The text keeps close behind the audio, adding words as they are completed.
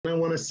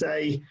want to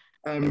say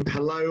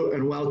hello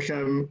and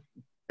welcome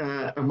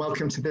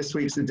to this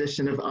week's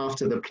edition of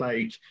After the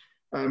Plague.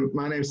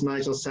 My name is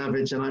Nigel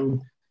Savage, and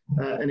I'm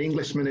an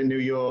Englishman in New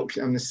York.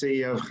 I'm the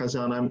CEO of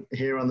Chazon. I'm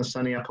here on the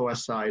sunny Upper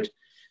West Side.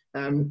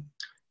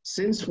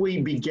 Since we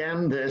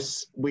began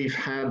this, we've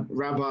had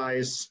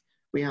rabbis,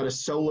 we had a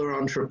solar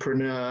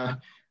entrepreneur,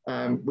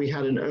 we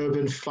had an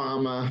urban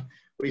farmer,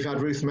 we've had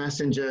Ruth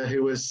Messenger,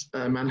 who was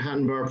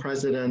Manhattan Borough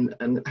President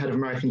and head of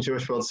American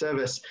Jewish World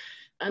Service.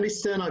 Andy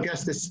Stern, our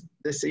guest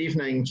this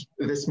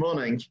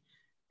morning,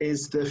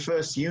 is the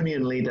first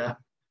union leader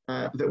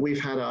that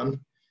we've had on.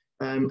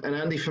 And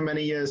Andy, for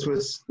many years,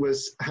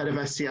 was head of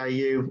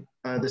SEIU,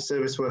 the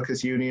Service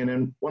Workers Union,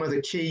 and one of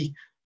the key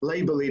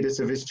labor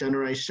leaders of his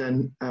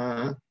generation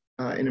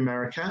in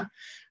America.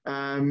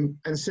 And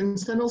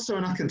since then, also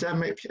an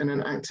academic and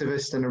an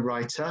activist and a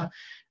writer.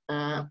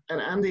 And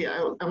Andy,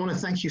 I want to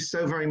thank you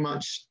so very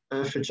much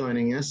for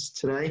joining us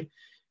today.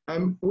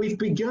 We've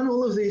begun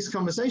all of these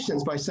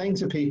conversations by saying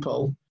to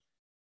people,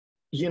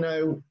 you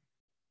know,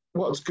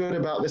 what's good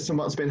about this and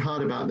what's been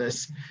hard about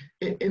this.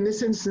 In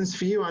this instance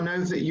for you, I know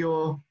that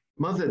your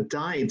mother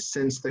died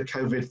since the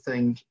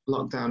COVID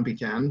lockdown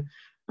began.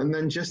 And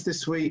then just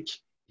this week,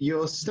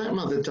 your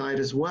stepmother died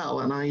as well.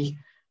 And I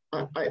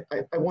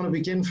want to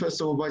begin, first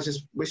of all, by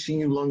just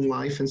wishing you long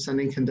life and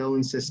sending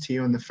condolences to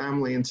you and the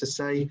family, and to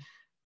say,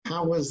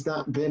 how has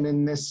that been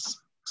in this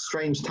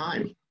strange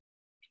time?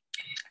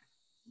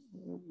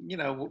 You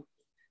know,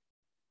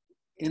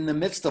 in the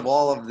midst of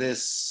all of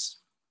this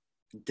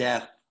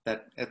death,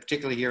 that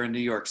particularly here in New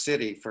York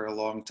City for a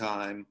long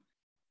time,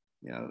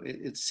 you know,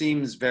 it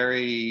seems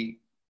very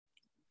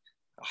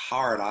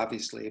hard,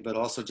 obviously, but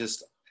also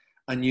just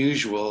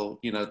unusual,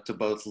 you know, to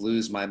both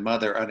lose my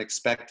mother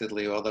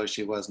unexpectedly, although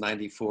she was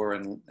 94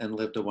 and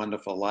lived a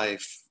wonderful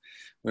life.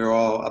 We were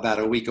all about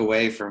a week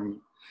away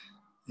from,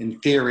 in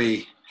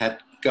theory,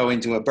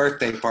 going to a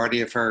birthday party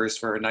of hers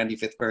for her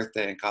 95th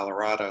birthday in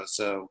Colorado.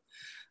 So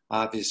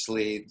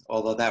obviously,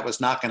 although that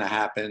was not going to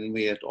happen,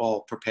 we had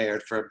all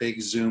prepared for a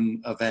big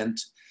Zoom event,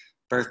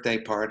 birthday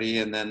party.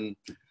 And then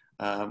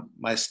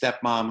my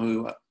stepmom,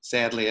 who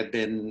sadly had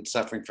been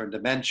suffering from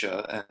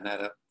dementia and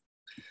had a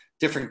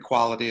different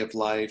quality of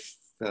life,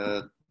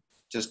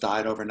 just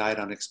died overnight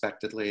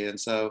unexpectedly. And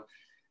so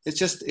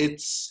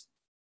it's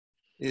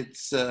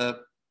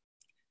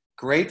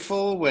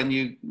grateful when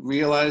you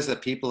realize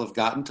that people have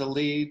gotten to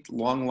lead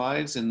long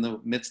lives in the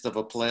midst of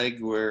a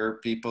plague where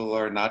people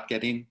are not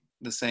getting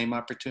the same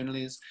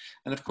opportunities.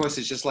 And of course,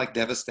 it's just like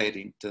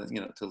devastating to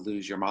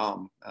lose your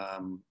mom,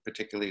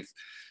 particularly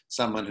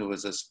someone who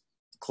was as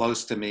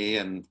close to me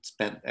and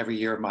spent every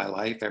year of my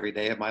life, every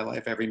day of my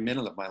life, every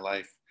minute of my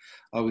life,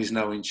 always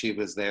knowing she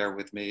was there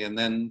with me. And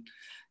then,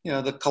 you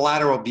know, the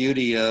collateral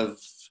beauty of,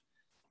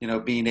 you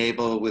know, being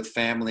able with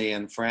family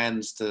and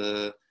friends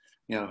to,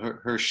 you know,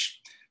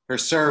 her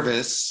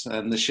service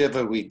and the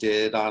Shiva we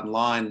did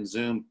online,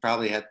 Zoom,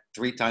 probably had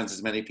 3 times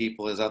as many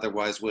people as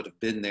otherwise would have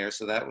been there.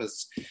 So that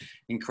was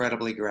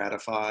incredibly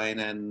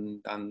gratifying. And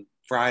on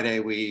Friday,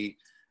 we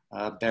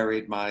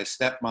buried my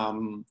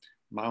stepmom.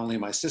 Only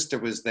my sister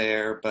was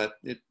there, but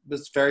it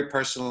was very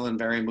personal and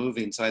very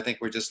moving. So I think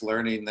we're just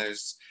learning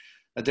there's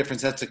a different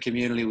sense of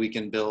community we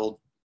can build,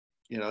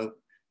 you know,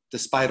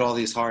 despite all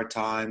these hard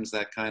times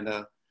that kind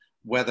of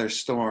weather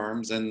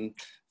storms. And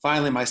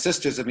finally, my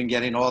sisters have been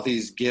getting all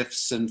these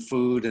gifts and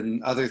food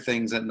and other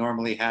things that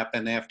normally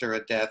happen after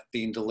a death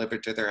being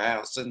delivered to their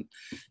house. And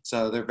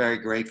so they're very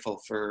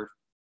grateful for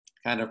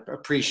kind of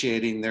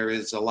appreciating there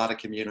is a lot of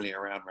community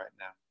around right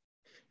now.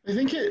 I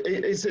think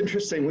it's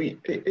interesting.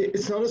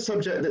 It's not a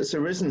subject that's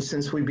arisen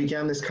since we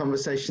began this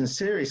conversation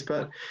series,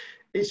 but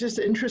it's just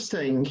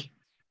interesting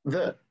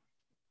that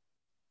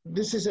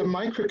this is a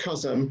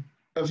microcosm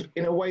of,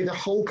 in a way, the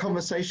whole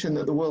conversation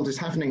that the world is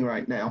having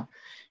right now,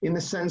 in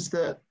the sense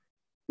that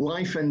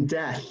life and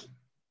death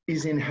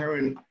is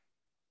inherent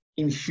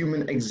in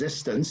human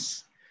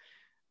existence,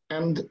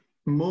 and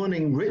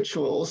mourning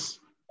rituals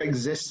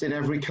exist in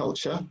every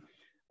culture,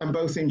 and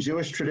both in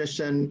Jewish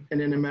tradition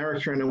and in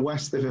America and the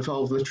West, they've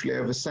evolved literally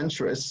over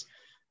centuries.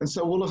 And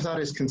so all of that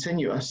is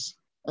continuous.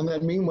 And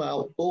then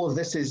meanwhile, all of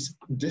this is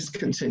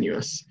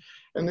discontinuous.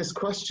 And this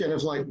question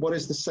of like, what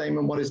is the same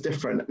and what is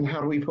different, and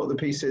how do we put the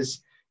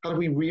pieces, how do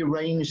we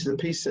rearrange the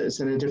pieces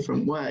in a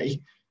different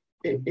way?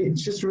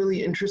 It's just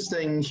really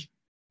interesting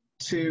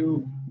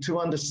to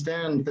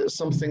understand that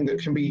something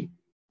that can be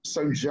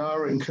so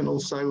jarring can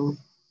also,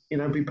 you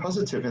know, be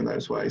positive in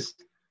those ways.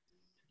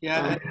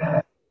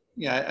 Yeah.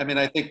 Yeah, I mean,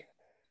 I think,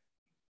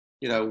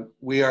 you know,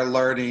 we are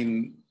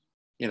learning,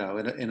 you know,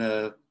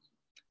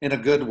 in a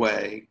good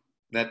way,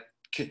 that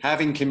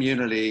having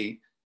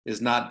community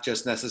is not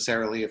just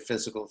necessarily a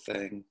physical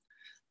thing,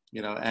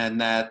 you know,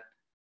 and that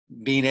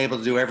being able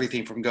to do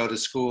everything from go to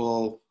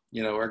school,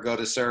 you know, or go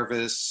to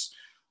service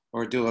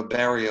or do a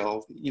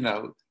burial, you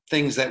know,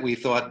 things that we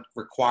thought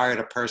required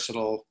a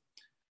personal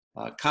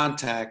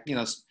contact, you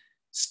know,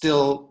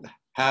 still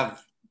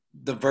have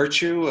the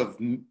virtue of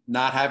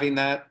not having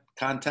that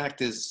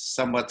contact is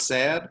somewhat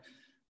sad,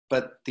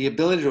 but the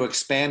ability to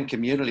expand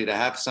community, to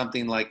have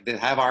something like that,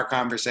 have our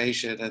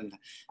conversation and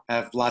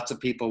have lots of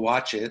people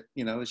watch it,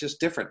 you know, is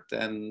just different.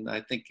 And I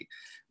think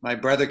my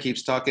brother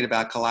keeps talking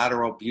about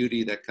collateral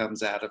beauty that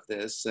comes out of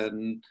this.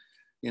 And,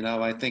 you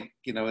know, I think,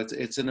 you know,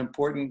 it's an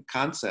important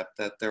concept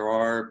that there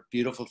are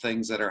beautiful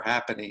things that are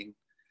happening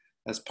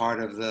as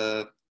part of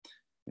the,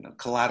 you know,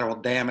 collateral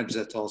damage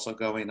that's also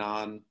going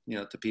on, you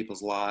know, to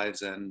people's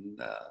lives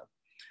and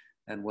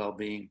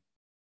well-being.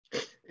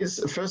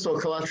 First of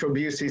all, collateral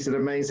beauty is an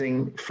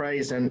amazing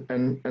phrase,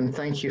 and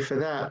thank you for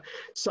that.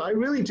 So I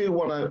really do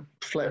want to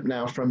flip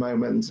now for a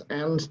moment.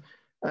 And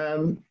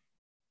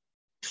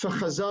for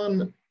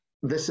Khazan,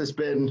 this has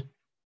been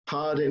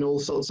hard in all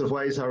sorts of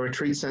ways. Our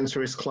retreat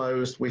center is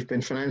closed. We've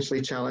been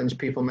financially challenged.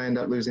 People may end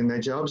up losing their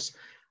jobs.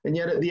 And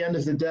yet at the end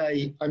of the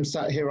day, I'm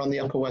sat here on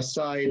the Upper West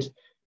Side.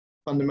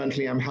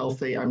 Fundamentally, I'm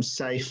healthy, I'm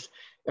safe,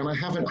 and I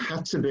haven't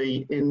had to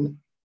be in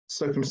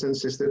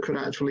circumstances that could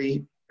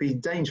actually be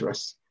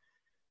dangerous.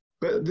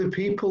 But the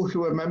people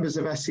who are members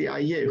of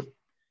SEIU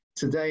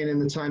today and in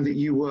the time that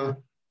you were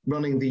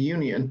running the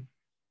union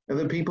are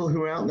the people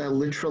who are out there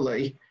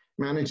literally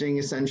managing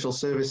essential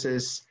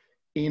services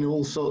in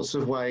all sorts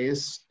of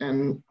ways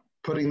and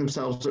putting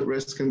themselves at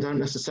risk and don't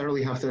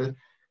necessarily have the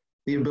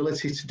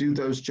ability to do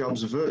those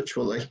jobs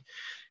virtually.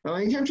 And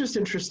I think I'm just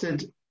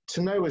interested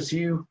to know, as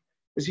you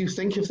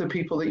think of the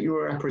people that you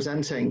were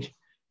representing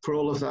for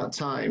all of that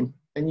time,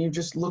 and you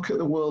just look at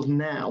the world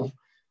now,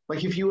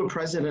 like if you were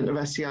president of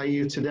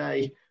SEIU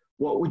today,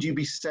 what would you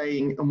be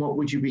saying and what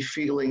would you be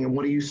feeling, and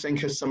what do you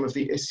think are some of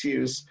the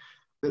issues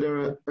that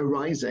are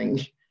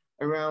arising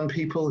around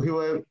people who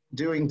are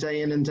doing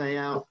day in and day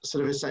out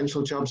sort of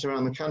essential jobs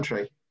around the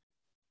country?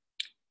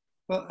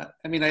 Well,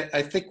 I mean,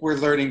 I think we're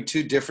learning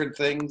two different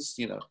things,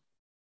 you know,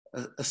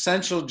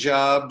 essential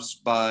jobs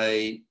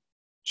by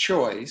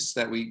choice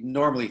that we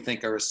normally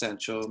think are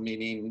essential,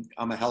 meaning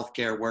I'm a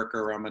healthcare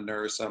worker, I'm a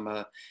nurse, I'm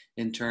a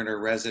intern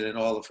or resident,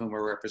 all of whom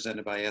are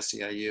represented by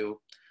SEIU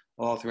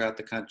all throughout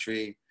the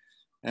country,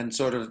 and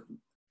sort of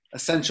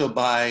essential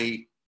by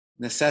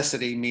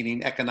necessity,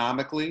 meaning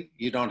economically,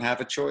 you don't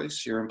have a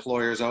choice, your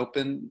employer's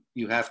open,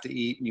 you have to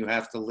eat and you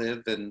have to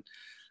live, and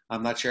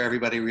I'm not sure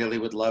everybody really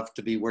would love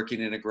to be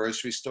working in a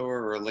grocery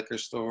store or a liquor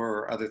store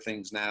or other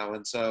things now.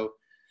 And so,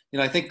 you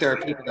know, I think there are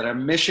people that are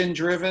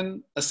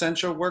mission-driven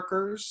essential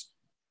workers,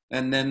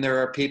 and then there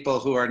are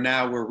people who are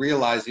now, we're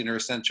realizing, are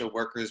essential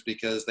workers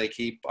because they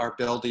keep our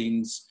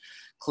buildings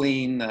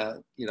clean.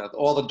 You know,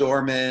 all the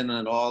doormen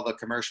and all the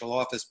commercial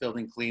office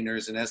building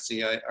cleaners and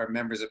SEI are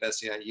members of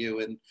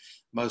SEIU in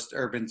most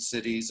urban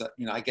cities.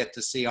 You know, I get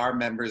to see our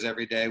members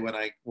every day when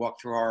I walk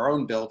through our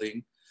own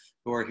building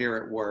who are here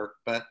at work.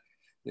 But,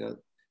 you know,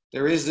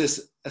 there is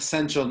this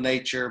essential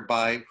nature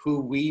by who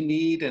we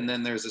need, and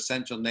then there's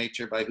essential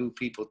nature by who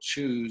people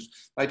choose,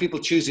 by people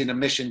choosing a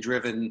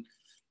mission-driven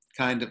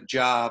kind of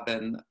job.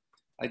 And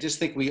I just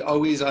think we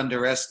always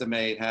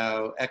underestimate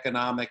how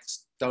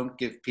economics don't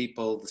give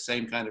people the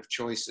same kind of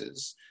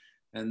choices.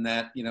 And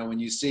that, you know, when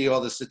you see all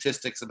the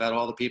statistics about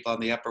all the people on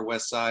the Upper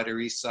West Side or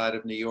East Side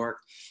of New York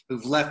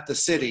who've left the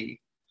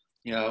city,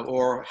 you know,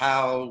 or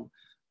how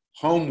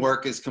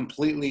homework is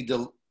completely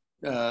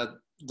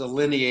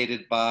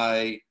delineated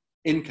by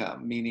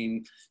income,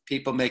 meaning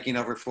people making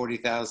over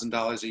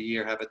 $40,000 a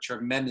year have a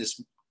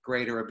tremendous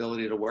greater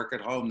ability to work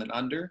at home than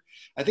under.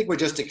 I think we're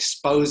just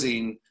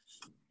exposing,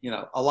 you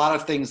know, a lot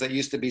of things that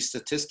used to be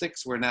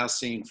statistics we're now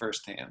seeing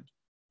firsthand.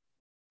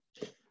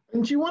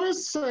 And do you want to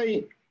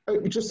say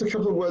just a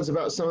couple of words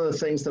about some of the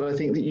things that I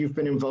think that you've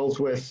been involved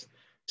with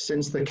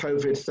since the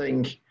COVID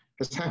thing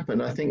has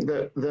happened? I think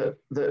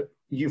that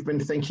you've been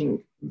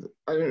thinking,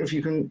 I don't know if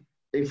you can,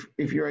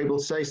 if you're able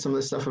to say some of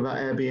the stuff about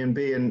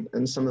Airbnb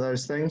and some of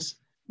those things.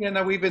 Yeah,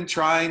 no, we've been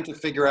trying to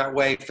figure out a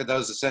way for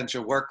those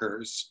essential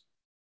workers,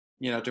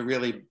 you know, to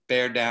really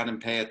bear down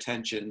and pay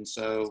attention.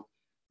 So,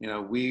 you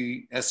know,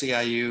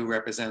 SEIU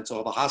represents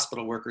all the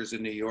hospital workers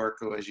in New York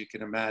who, as you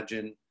can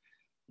imagine,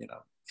 you know,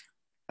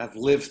 have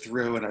lived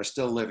through and are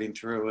still living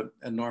through an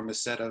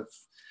enormous set of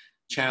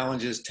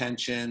challenges,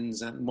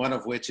 tensions, and one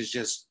of which is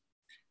just,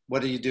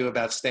 what do you do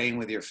about staying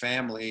with your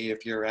family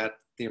if you're at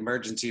the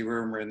emergency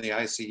room or in the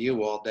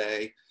ICU all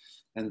day?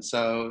 And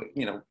so,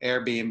 you know,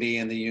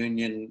 Airbnb and the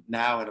union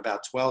now in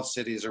about 12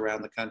 cities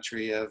around the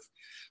country have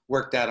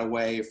worked out a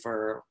way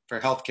for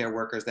healthcare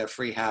workers that have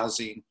free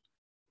housing,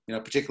 you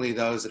know, particularly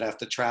those that have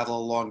to travel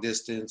a long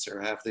distance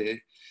or have the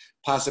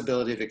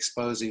possibility of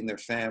exposing their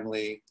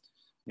family.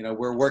 You know,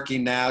 we're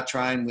working now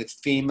trying with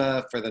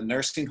FEMA for the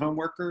nursing home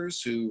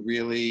workers who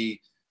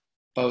really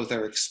both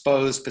are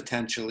exposed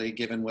potentially,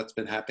 given what's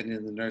been happening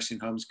in the nursing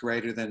homes,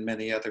 greater than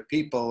many other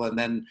people. And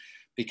then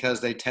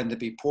because they tend to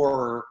be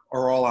poorer,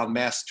 are all on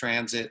mass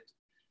transit,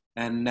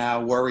 and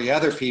now worry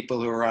other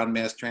people who are on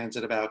mass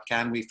transit about,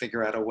 can we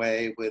figure out a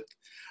way with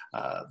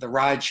the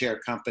rideshare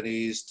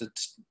companies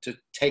to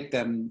take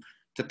them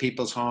to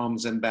people's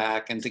homes and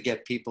back, and to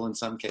get people in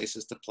some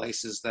cases to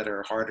places that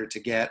are harder to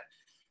get,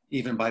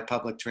 even by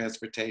public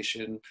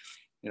transportation.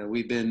 You know,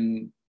 we've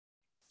been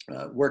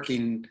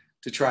working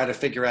to try to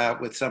figure out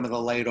with some of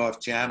the laid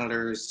off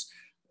janitors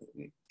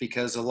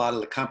because a lot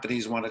of the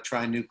companies want to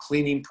try new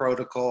cleaning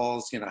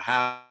protocols,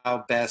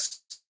 how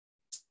best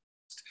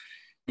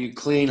you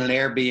clean an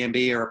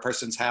Airbnb or a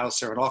person's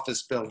house or an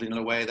office building in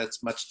a way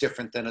that's much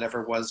different than it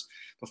ever was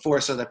before,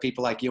 so that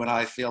people like you and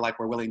I feel like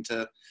we're willing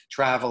to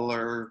travel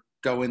or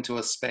go into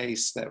a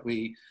space that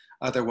we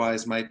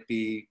otherwise might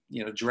be,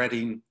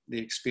 dreading the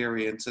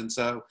experience. And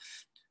so,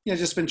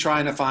 just been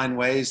trying to find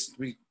ways.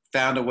 We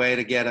found a way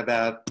to get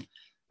about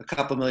a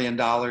couple $1 million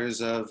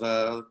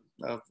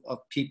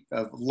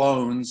of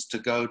loans to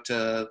go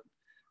to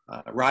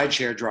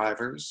rideshare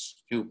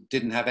drivers who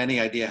didn't have any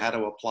idea how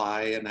to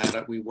apply, and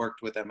we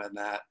worked with them in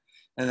that,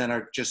 and then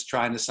are just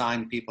trying to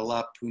sign people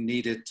up who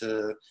needed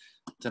to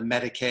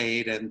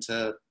Medicaid and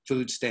to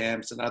food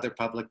stamps and other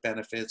public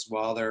benefits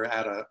while they're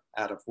out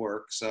of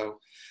work. So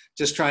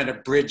just trying to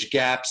bridge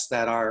gaps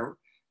that are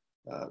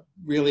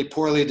really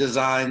poorly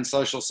designed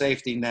social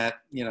safety net,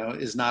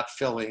 is not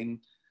filling,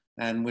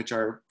 and which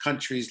our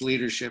country's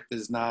leadership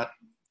is not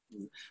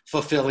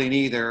fulfilling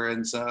either.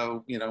 And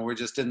so, we're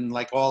just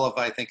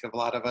I think of a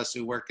lot of us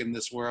who work in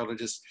this world are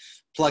just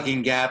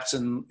plugging gaps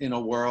in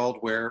a world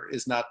where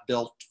is not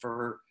built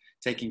for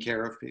taking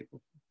care of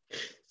people.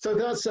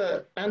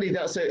 So Andy,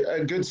 that's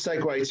a good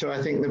segue to,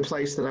 I think, the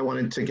place that I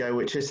wanted to go,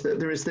 which is that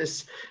there is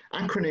this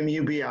acronym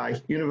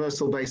UBI,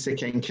 Universal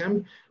Basic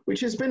Income,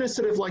 which has been a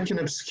sort of like an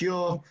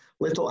obscure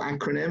little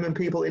acronym, and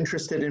people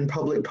interested in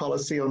public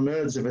policy or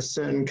nerds of a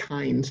certain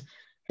kind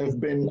have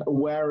been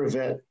aware of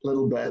it a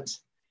little bit.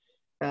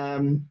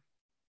 And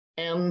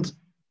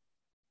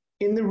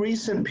in the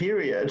recent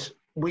period,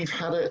 we've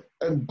had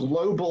a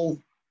global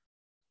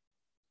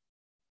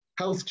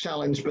health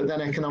challenge, but then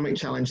economic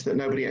challenge that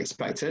nobody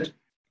expected,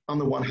 on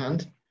the one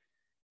hand.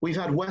 We've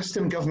had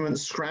Western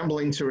governments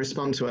scrambling to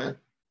respond to it.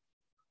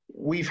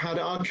 We've had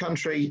our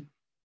country,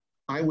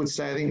 I would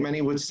say, I think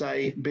many would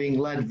say, being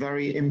led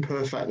very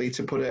imperfectly,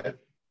 to put it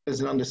as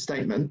an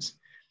understatement.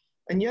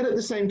 And yet at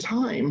the same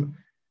time,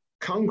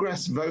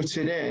 Congress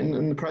voted in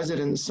and the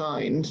president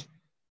signed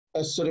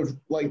a sort of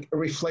like a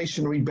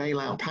reflationary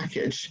bailout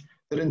package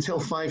that until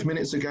 5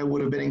 minutes ago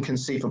would have been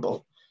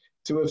inconceivable.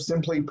 To have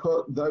simply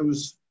put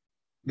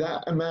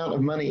that amount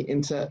of money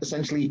into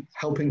essentially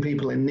helping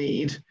people in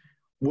need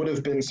would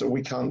have been, so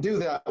we can't do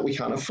that, we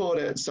can't afford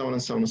it, so on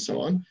and so on and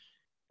so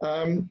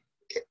on.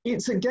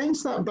 It's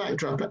against that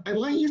backdrop. I'd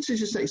like you to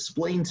just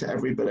explain to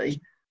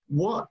everybody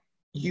what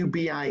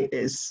UBI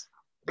is.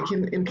 Like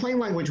in plain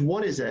language,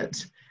 what is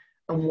it,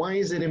 and why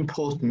is it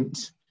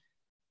important,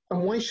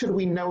 and why should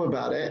we know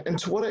about it, and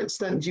to what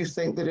extent do you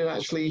think that it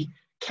actually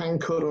can,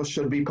 could, or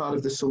should be part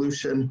of the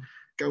solution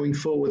going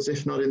forwards,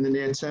 if not in the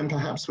near term,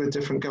 perhaps with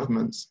different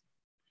governments?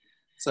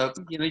 So,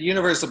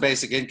 universal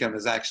basic income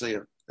is actually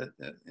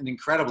an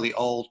incredibly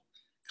old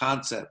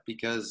concept,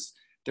 because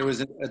there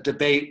was a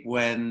debate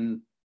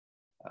when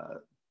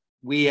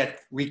we had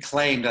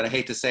reclaimed, and I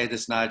hate to say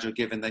this, Nigel,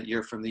 given that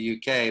you're from the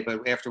UK,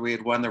 but after we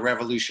had won the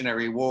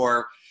Revolutionary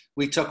War,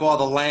 we took all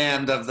the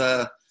land of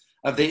the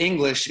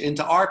English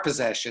into our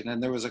possession.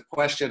 And there was a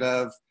question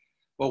of,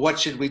 well, what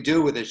should we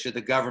do with it? Should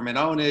the government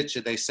own it?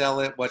 Should they sell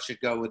it? What should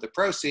go with the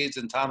proceeds?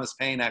 And Thomas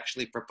Paine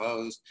actually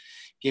proposed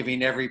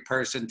giving every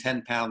person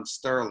 10 pounds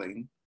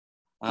sterling,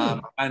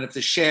 kind of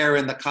the share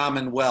in the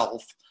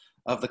commonwealth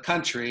of the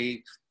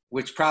country,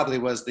 which probably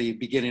was the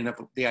beginning of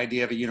the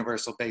idea of a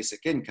universal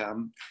basic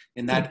income,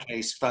 in that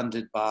case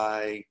funded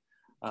by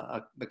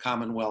the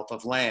Commonwealth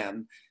of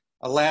Land.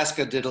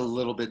 Alaska did a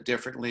little bit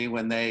differently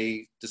when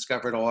they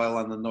discovered oil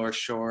on the North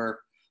Shore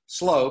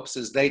slopes,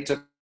 as they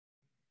took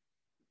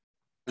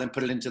and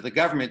put it into the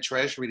government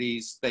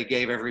treasuries. They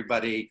gave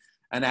everybody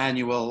an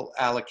annual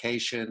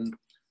allocation,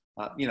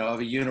 of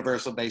a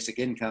universal basic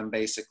income,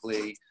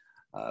 basically.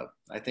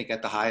 I think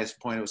at the highest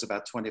point, it was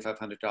about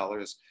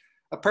 $2,500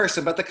 a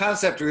person. But the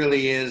concept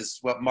really is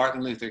what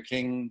Martin Luther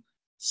King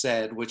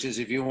said, which is,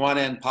 if you want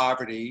to end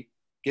poverty,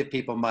 give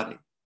people money.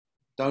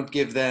 Don't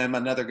give them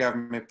another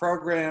government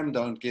program.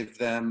 Don't give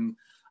them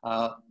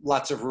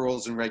lots of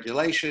rules and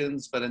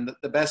regulations. But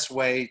the best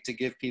way to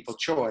give people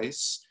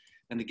choice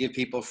and to give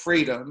people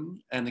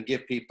freedom and to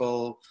give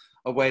people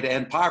a way to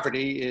end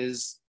poverty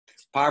is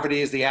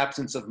the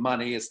absence of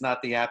money. It's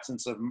not the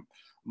absence of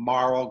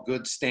moral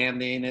good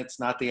standing. It's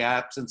not the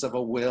absence of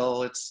a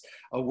will. It's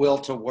a will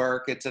to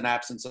work. It's an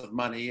absence of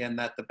money, and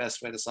that the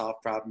best way to solve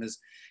problem is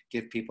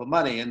give people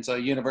money. And so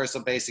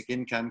universal basic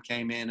income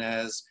came in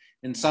as,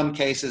 in some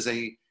cases,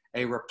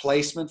 a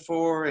replacement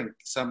for, in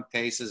some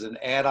cases, an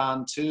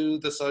add-on to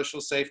the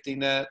social safety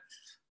net,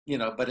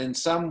 but in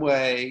some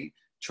way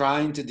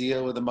trying to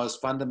deal with the most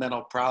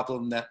fundamental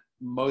problem that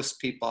most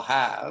people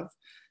have,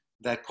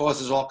 that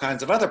causes all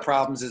kinds of other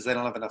problems, is they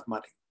don't have enough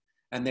money.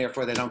 And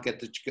therefore they don't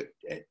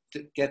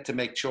get to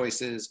make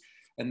choices.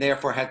 And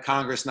therefore, had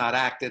Congress not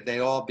acted, they'd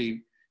all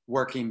be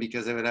working,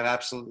 because they would have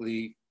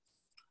absolutely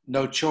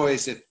no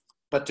choice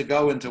but to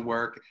go into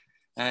work.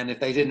 And if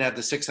they didn't have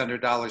the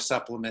 $600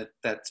 supplement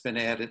that's been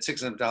added,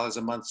 $600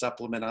 a month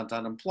supplement onto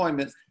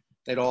unemployment,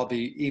 they'd all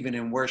be even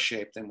in worse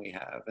shape than we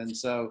have. And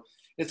so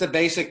it's a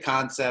basic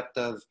concept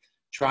of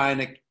trying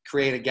to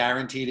create a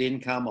guaranteed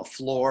income, a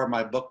floor.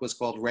 My book was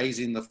called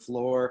Raising the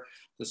Floor,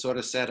 to sort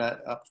of set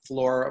a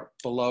floor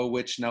below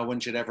which no one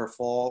should ever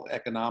fall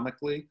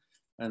economically.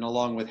 And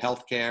along with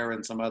healthcare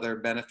and some other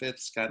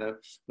benefits, kind of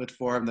would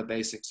form the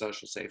basic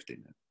social safety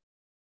net.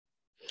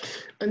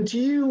 And do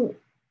you,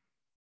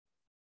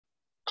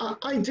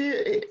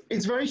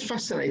 it's very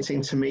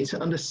fascinating to me to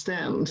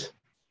understand,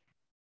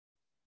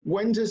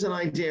 when does an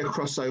idea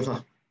cross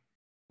over?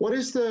 What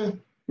is the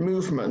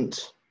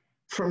movement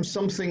from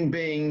something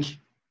being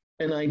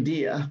an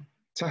idea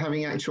to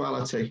having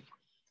actuality?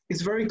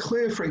 It's very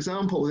clear, for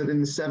example, that in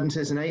the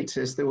 70s and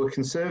 80s, there were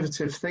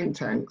conservative think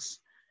tanks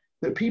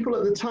that people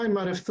at the time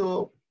might have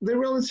thought, they're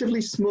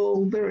relatively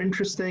small, they're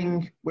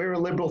interesting, we're a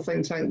liberal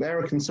think tank,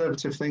 they're a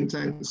conservative think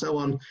tank, and so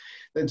on.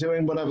 They're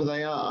doing whatever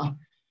they are.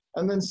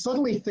 And then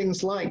suddenly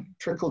things like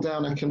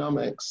trickle-down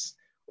economics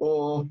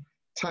or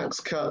tax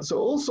cuts or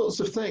all sorts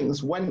of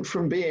things went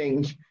from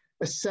being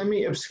a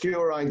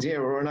semi-obscure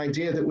idea or an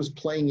idea that was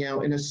playing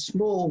out in a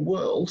small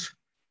world,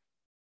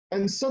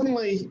 and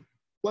suddenly,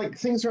 like,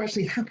 things are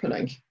actually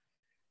happening.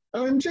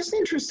 I'm just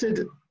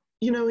interested,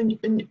 you know,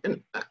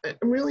 I'm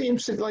really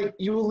interested, like,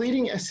 you were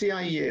leading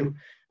SEIU,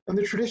 and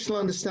the traditional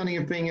understanding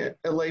of being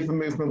a labor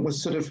movement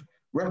was sort of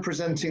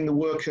representing the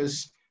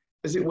workers,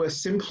 as it were,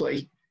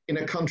 simply in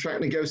a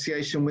contract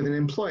negotiation with an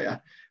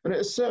employer. And at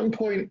a certain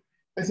point,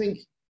 I think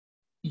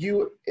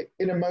you,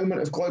 in a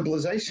moment of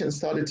globalization,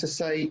 started to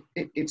say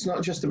it's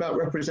not just about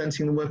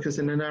representing the workers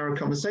in a narrow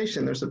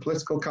conversation. There's a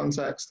political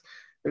context,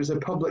 there's a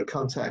public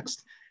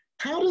context.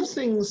 How do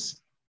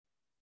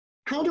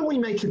we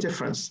make a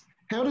difference?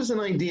 How does an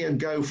idea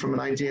go from an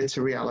idea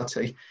to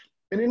reality?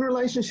 And in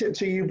relationship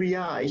to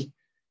UBI,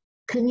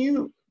 can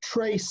you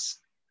trace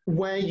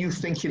where you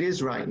think it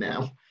is right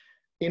now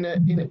in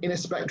a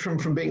spectrum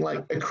from being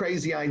like a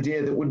crazy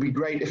idea that would be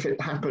great if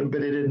it happened,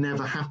 but it'd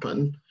never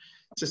happen,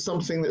 to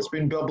something that's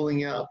been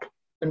bubbling up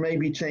and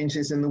maybe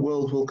changes in the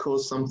world will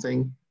cause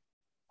something?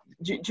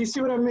 Do you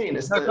see what I mean?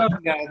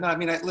 I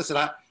mean, listen,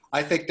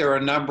 I think there are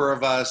a number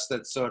of us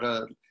that sort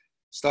of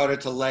started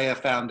to lay a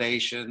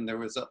foundation. There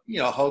was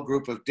a whole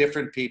group of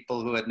different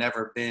people who had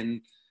never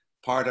been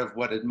part of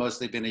what had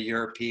mostly been a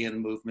European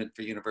movement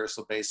for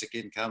universal basic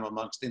income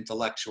amongst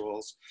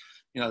intellectuals,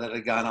 that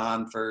had gone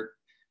on for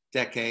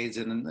decades,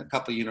 and a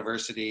couple of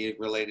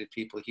university-related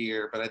people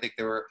here. But I think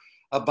there were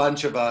a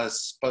bunch of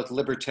us, both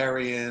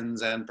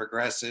libertarians and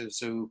progressives,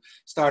 who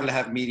started to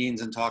have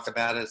meetings and talk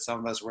about it. Some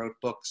of us wrote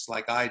books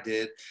like I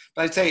did.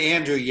 But I'd say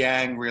Andrew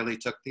Yang really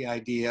took the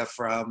idea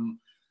from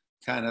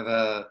kind of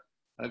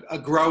a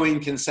growing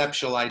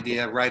conceptual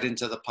idea right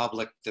into the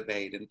public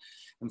debate. And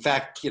in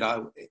fact,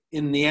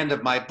 in the end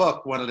of my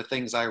book, one of the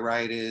things I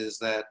write is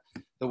that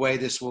the way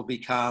this will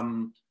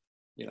become,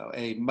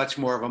 a much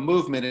more of a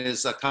movement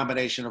is a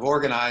combination of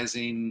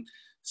organizing.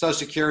 Social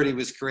Security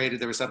was created.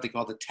 There was something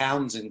called the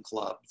Townsend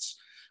Clubs,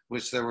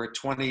 which there were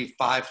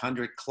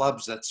 2,500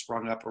 clubs that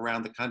sprung up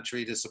around the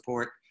country to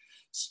support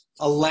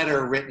a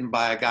letter written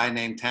by a guy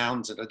named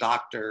Townsend, a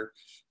doctor,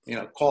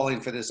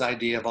 calling for this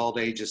idea of old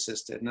age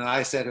assisted. And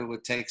I said it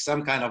would take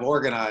some kind of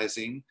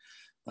organizing,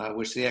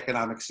 which the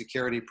Economic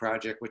Security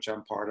Project, which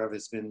I'm part of,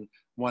 has been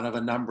one of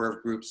a number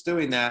of groups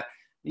doing that,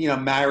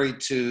 married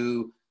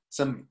to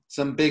some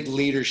big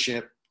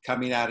leadership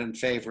coming out in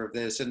favor of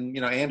this. And,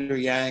 Andrew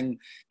Yang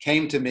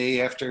came to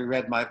me after he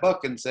read my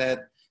book and said,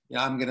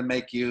 I'm going to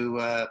make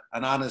you an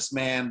honest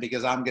man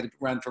because I'm going to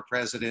run for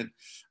president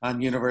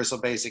on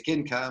universal basic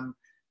income.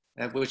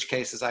 In which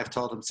case, as I've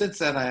told him since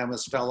then, I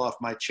almost fell off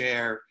my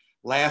chair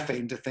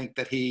laughing to think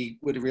that he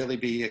would really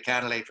be a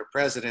candidate for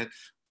president.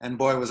 And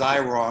boy, was I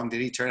wrong.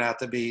 Did he turn out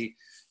to be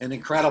an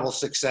incredible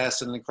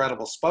success and an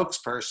incredible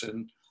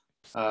spokesperson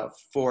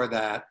for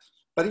that.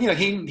 But,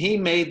 he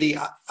made the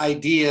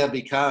idea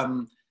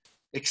become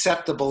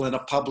acceptable in a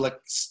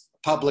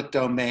public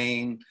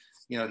domain.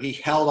 He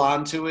held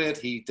on to it.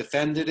 He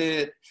defended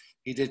it.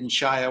 He didn't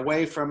shy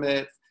away from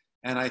it.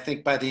 And I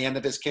think by the end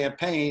of his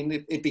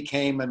campaign, it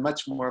became a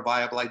much more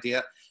viable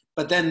idea.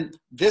 But then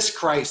this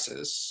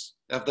crisis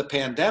of the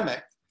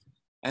pandemic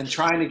and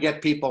trying to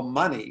get people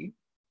money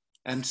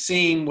and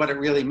seeing what it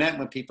really meant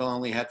when people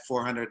only had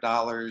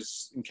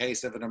 $400 in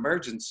case of an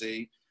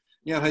emergency,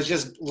 has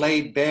just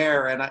laid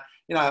bare. And,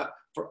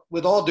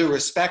 with all due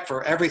respect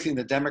for everything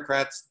the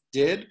Democrats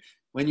did,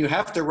 when you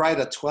have to write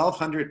a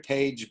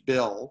 1,200-page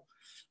bill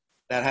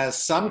that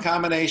has some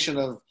combination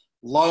of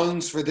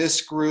loans for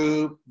this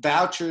group,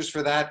 vouchers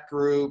for that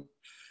group,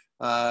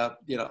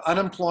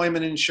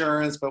 unemployment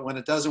insurance, but when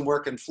it doesn't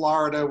work in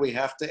Florida, we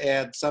have to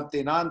add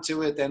something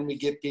onto it, then we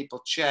give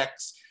people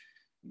checks.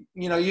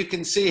 You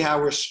can see how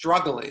we're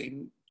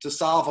struggling to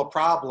solve a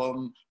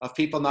problem of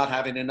people not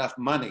having enough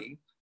money.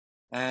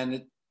 And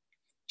it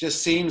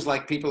just seems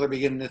like people are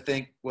beginning to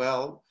think,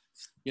 well,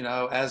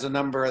 as a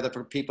number of the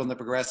people in the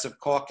Progressive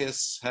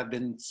Caucus have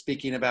been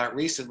speaking about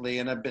recently,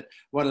 and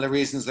one of the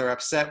reasons they're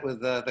upset with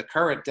the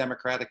current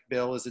Democratic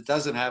bill is it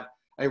doesn't have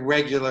a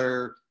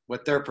regular,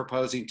 what they're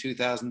proposing,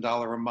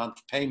 $2,000 a month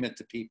payment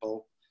to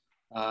people.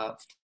 I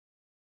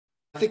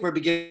think we're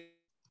beginning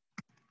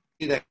to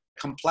see that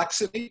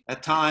complexity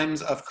at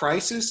times of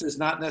crisis is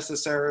not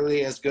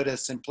necessarily as good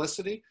as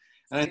simplicity.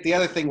 And I think the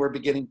other thing we're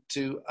beginning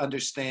to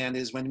understand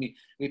is when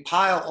we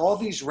pile all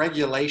these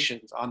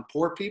regulations on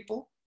poor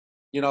people,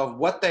 you know,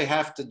 what they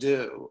have to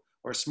do,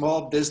 or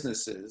small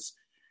businesses,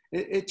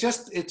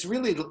 it's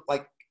really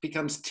like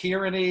becomes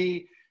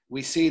tyranny.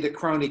 We see the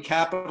crony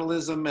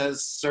capitalism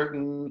as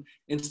certain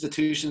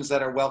institutions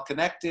that are well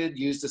connected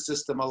use the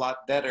system a lot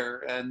better.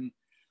 And,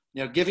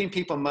 you know, giving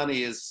people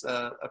money is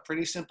a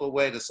pretty simple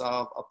way to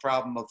solve a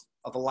problem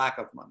of a lack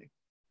of money.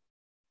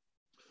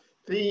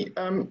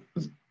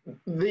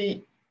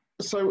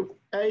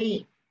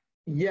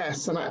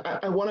 Yes, and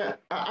I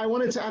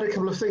wanted to add a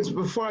couple of things.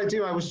 But before I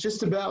do, I was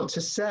just about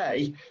to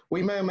say,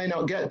 we may or may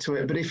not get to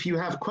it, but if you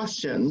have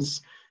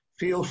questions,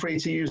 feel free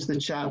to use the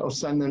chat or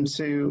send them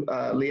to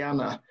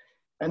Liana.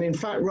 And in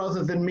fact,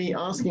 rather than me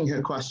asking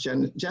her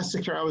question,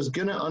 Jessica, I was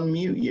going to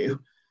unmute you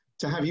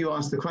to have you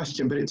ask the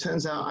question, but it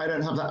turns out I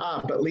don't have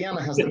that. But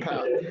Liana has the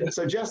power.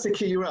 So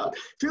Jessica, you're up.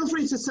 Feel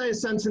free to say a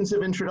sentence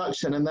of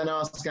introduction and then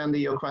ask Andy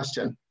your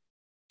question.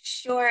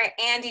 Sure.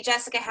 Andy,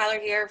 Jessica Haller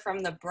here from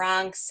the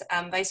Bronx.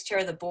 I'm vice chair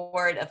of the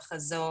board of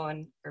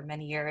Chazon for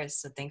many years,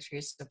 so thanks for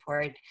your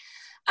support.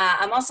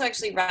 I'm also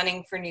actually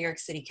running for New York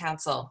City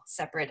Council,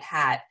 separate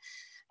hat.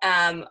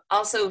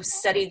 Also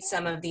studied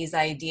some of these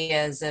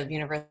ideas of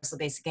universal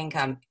basic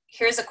income.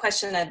 Here's a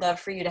question I'd love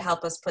for you to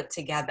help us put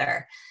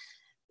together.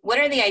 What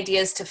are the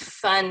ideas to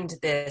fund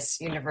this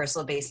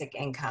universal basic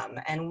income?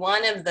 And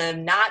one of the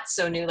not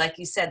so new, like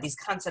you said, these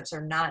concepts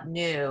are not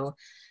new.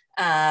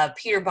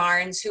 Peter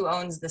Barnes, who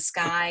owns the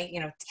Sky,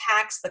 you know,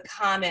 tax the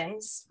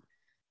commons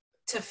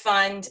to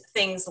fund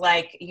things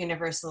like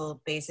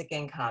universal basic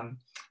income.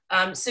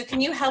 So can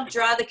you help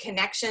draw the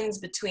connections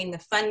between the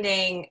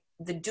funding,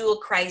 the dual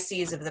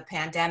crises of the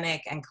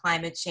pandemic and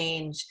climate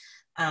change,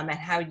 and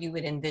how you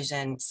would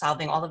envision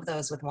solving all of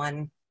those with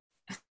one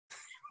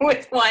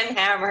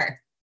hammer?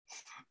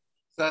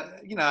 So,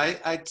 you know,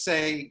 I'd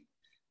say,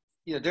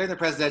 you know, during the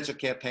presidential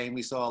campaign,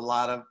 we saw a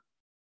lot of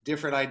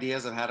different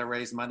ideas of how to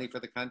raise money for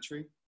the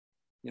country.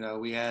 You know,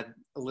 we had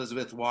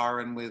Elizabeth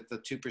Warren with the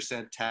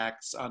 2%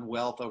 tax on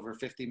wealth over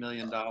 $50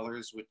 million,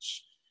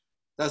 which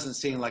doesn't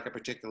seem like a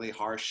particularly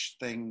harsh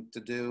thing to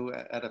do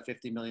at a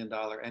 $50 million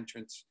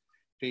entrance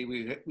fee.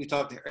 We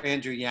talked,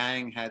 Andrew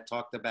Yang had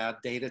talked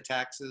about data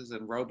taxes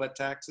and robot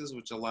taxes,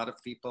 which a lot of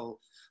people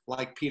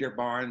like Peter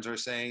Barnes are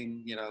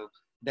saying, you know,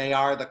 they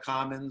are the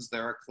commons.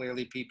 There are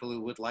clearly people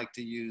who would like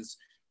to use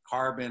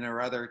carbon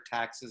or other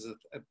taxes of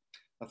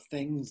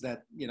things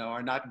that, you know,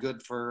 are not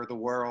good for the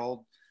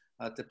world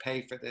to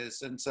pay for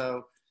this. And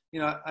so, you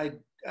know,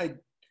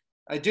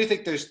 I do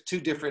think there's two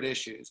different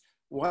issues.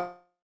 One,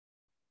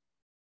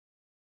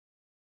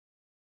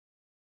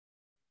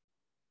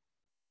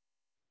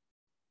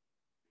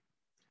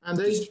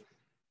 Andy?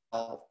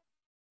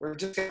 We're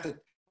just going to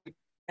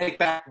take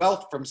back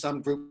wealth from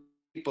some group of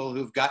people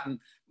who've gotten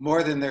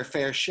more than their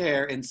fair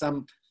share in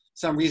some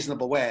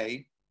reasonable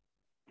way,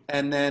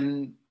 and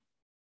then,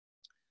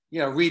 you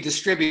know,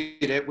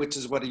 redistribute it, which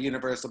is what a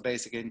universal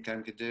basic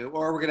income could do.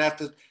 Or we're going to have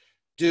to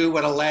do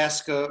what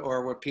Alaska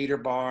or what Peter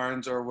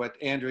Barnes or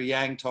what Andrew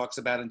Yang talks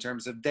about in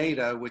terms of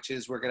data, which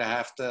is we're going to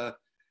have to,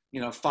 you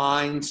know,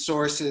 find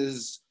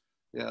sources.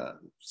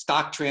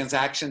 Stock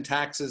transaction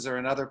taxes are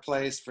another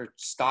place for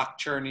stock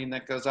churning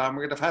that goes on.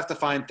 We're going to have to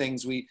find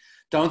things we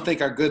don't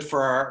think are good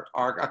for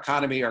our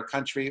economy or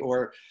country,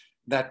 or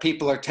that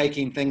people are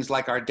taking things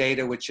like our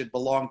data, which should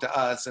belong to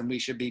us and we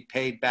should be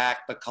paid back,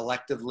 but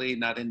collectively,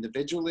 not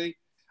individually,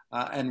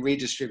 and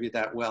redistribute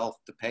that wealth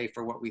to pay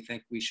for what we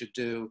think we should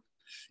do.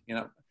 You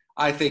know,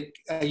 I think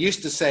I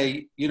used to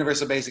say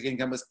universal basic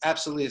income was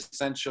absolutely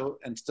essential,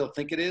 and still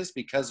think it is,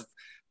 because of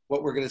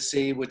what we're going to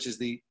see, which is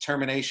the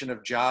termination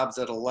of jobs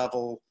at a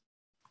level,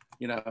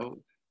 you know,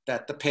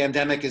 that the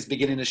pandemic is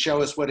beginning to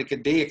show us what it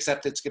could be,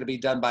 except it's going to be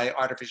done by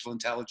artificial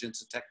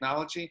intelligence and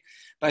technology.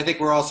 But I think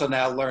we're also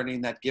now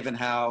learning that given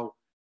how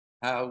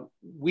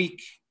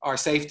weak our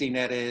safety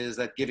net is,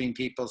 that giving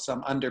people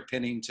some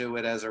underpinning to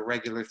it as a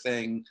regular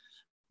thing,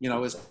 you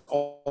know, is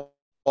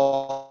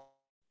also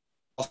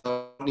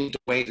need to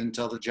wait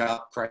until the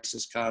job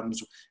crisis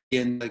comes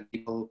in to give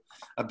people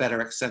a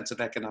better sense of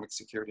economic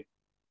security.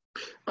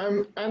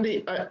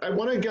 Andy, I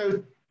want to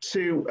go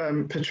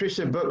to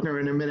Patricia Buchner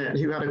in a minute,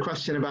 who had a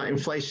question about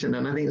inflation,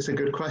 and I think it's a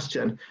good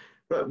question.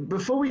 But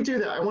before we do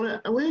that, I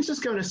want to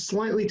just go in a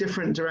slightly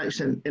different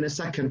direction in a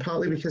second,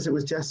 partly because it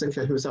was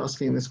Jessica who was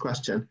asking this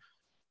question.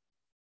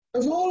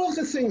 Of all of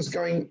the things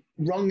going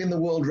wrong in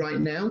the world right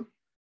now,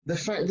 the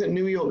fact that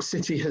New York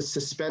City has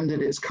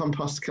suspended its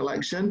compost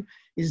collection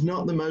is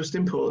not the most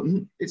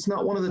important. It's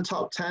not one of the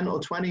top 10 or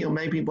 20 or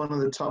maybe one of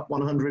the top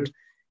 100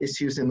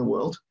 issues in the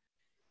world.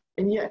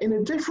 And yet, in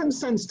a different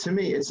sense to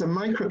me, it's a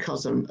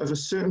microcosm of a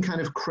certain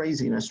kind of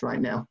craziness right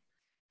now.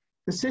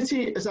 The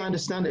city, as I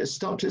understand it, has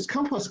stopped its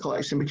compost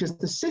collection because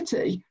the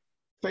city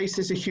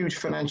faces a huge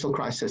financial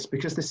crisis,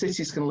 because the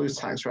city is going to lose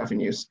tax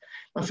revenues.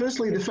 Now,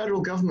 firstly, the federal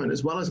government,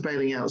 as well as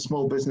bailing out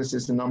small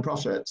businesses and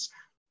nonprofits,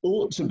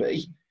 ought to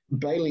be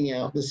bailing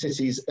out the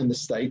cities and the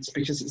states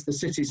because it's the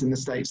cities and the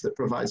states that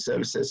provide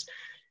services.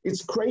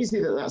 It's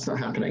crazy that that's not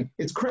happening.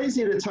 It's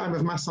crazy at a time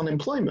of mass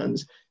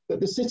unemployment that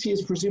the city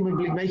is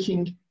presumably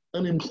making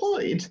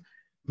unemployed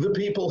the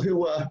people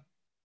who are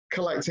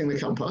collecting the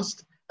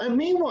compost. And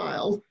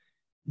meanwhile,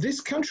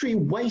 this country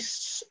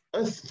wastes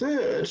a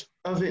third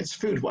of its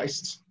food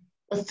waste.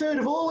 A third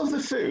of all of the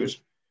food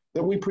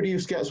that we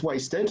produce gets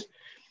wasted.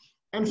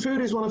 And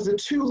food is one of the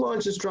two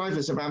largest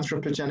drivers of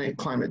anthropogenic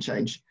climate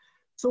change.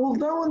 So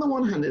although on the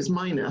one hand it's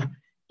minor,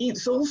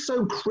 it's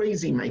also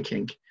crazy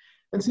making.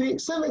 And to the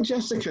extent that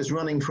Jessica's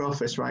running for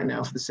office right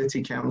now for the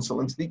city council,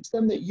 and to the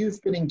extent that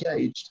you've been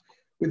engaged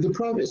with the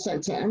private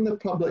sector and the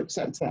public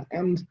sector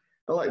and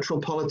electoral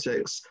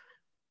politics,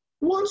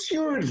 what's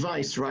your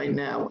advice right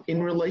now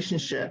in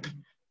relationship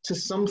to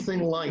something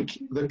like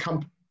the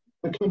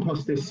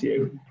compost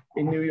issue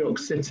in New York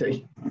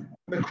City?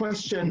 The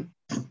question,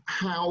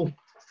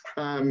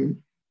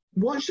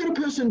 what should a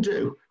person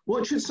do?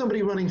 What should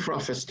somebody running for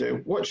office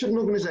do? What should an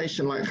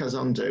organization like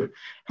Khazon do?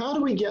 How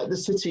do we get the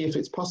city, if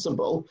it's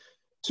possible,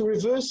 to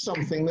reverse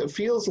something that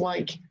feels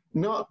like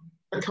not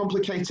a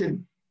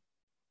complicated,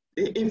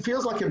 it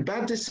feels like a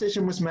bad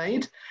decision was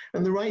made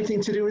and the right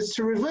thing to do is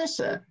to reverse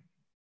it?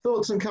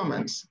 Thoughts and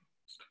comments?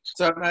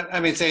 So, I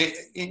mean, say,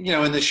 you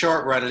know, in the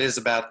short run, it is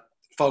about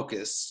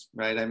focus,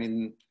 right? I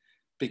mean,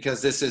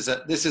 because this is a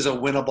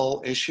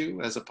winnable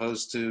issue as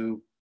opposed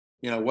to,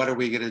 you know, what are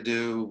we going to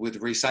do with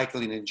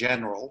recycling in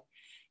general?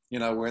 You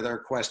know, where there are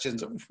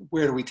questions of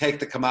where do we take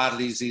the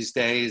commodities these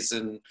days,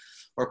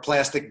 or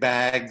plastic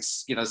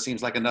bags, you know,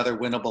 seems like another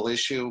winnable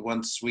issue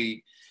once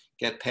we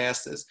get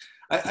past this.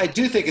 I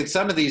do think in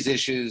some of these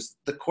issues,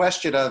 the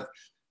question of,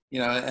 you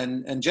know,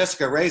 and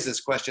Jessica raised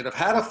this question of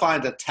how to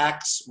find a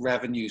tax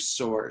revenue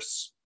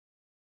source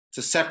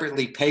to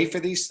separately pay for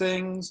these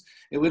things.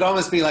 It would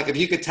almost be like if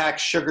you could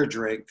tax sugar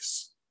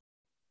drinks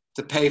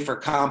to pay for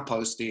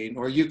composting,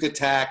 or you could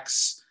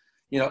tax,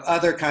 you know,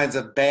 other kinds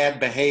of bad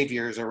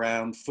behaviors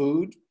around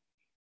food,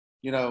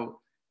 you know,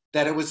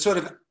 that it would sort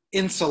of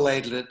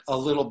insulate it a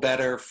little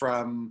better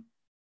from,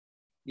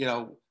 you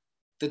know,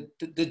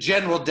 the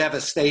general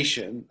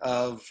devastation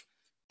of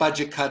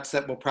budget cuts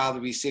that we'll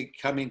probably be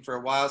coming for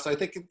a while. So I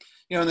think,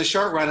 you know, in the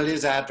short run, it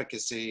is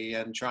advocacy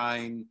and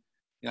trying,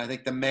 you know, I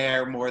think the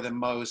mayor more than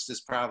most is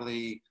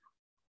probably,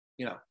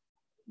 you know,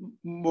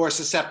 more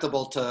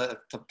susceptible to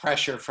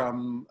pressure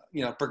from,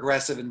 you know,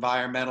 progressive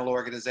environmental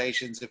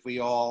organizations if we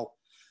all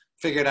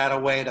figured out a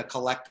way to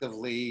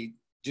collectively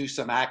do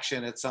some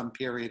action at some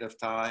period of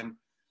time.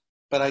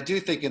 But I do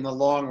think in the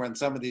long run,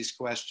 some of these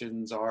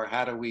questions are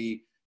how do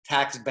we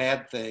tax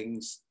bad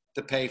things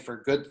to pay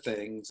for good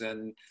things?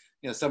 And,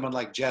 you know, someone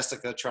like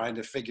Jessica trying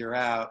to figure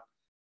out,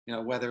 you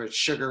know, whether it's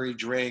sugary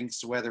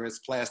drinks, whether it's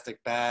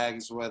plastic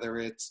bags, whether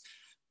it's,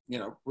 you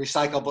know,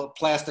 recyclable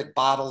plastic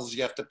bottles,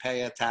 you have to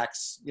pay a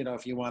tax, you know,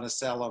 if you want to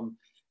sell them.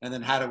 And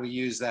then how do we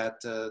use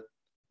that to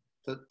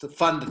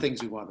fund the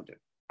things we want to do?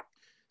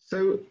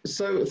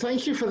 So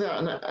thank you for that.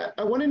 And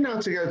I wanted now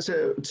to go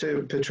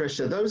to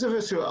Patricia. Those of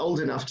us who are old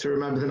enough to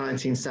remember the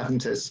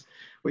 1970s,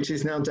 which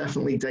is now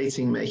definitely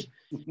dating me,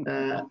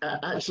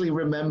 actually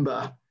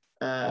remember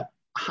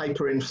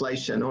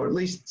hyperinflation, or at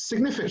least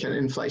significant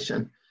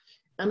inflation.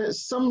 And at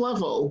some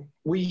level,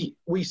 we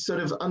sort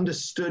of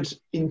understood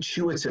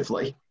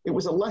intuitively. It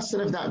was a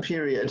lesson of that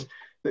period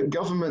that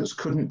governments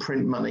couldn't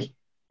print money,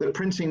 that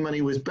printing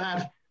money was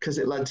bad because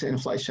it led to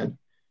inflation.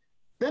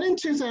 Then in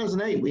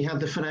 2008, we had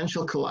the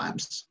financial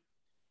collapse.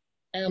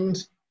 And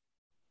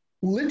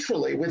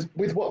literally,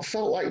 with what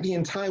felt like the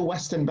entire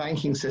Western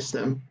banking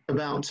system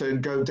about to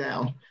go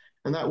down,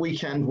 and that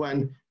weekend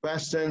when Bear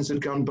Stearns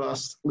had gone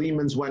bust,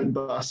 Lehman's went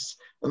bust,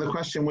 and the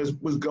question was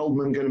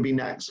Goldman going to be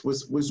next?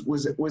 Was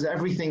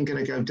everything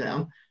going to go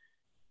down?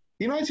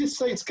 The United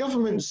States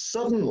government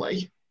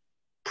suddenly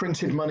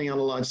printed money on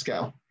a large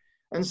scale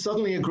and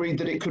suddenly agreed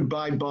that it could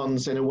buy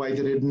bonds in a way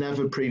that it had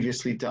never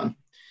previously done.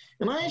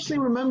 And I actually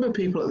remember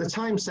people at the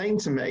time saying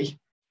to me,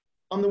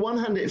 on the one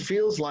hand, it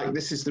feels like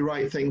this is the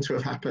right thing to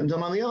have happened.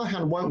 And on the other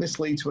hand, won't this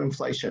lead to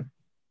inflation?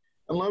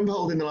 And lo and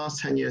behold, in the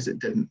last 10 years, it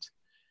didn't.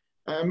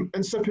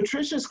 And so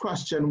Patricia's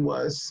question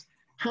was,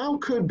 how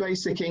could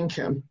basic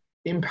income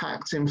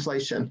impact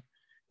inflation?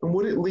 And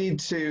would it lead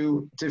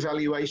to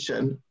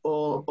devaluation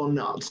or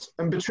not?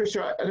 And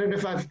Patricia, I don't know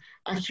if I've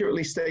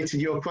accurately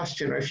stated your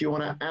question or if you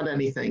want to add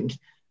anything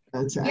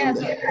to add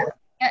there.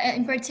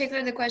 In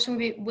particular, the question would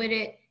be, would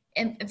it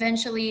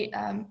eventually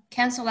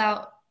cancel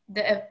out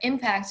the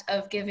impact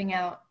of giving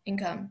out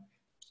income?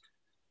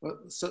 Well,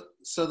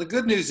 so the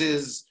good news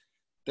is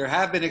there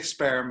have been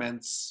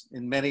experiments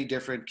in many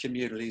different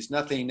communities,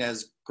 nothing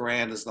as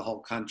grand as the whole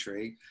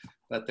country,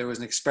 but there was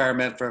an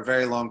experiment for a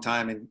very long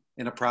time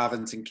in a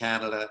province in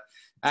Canada.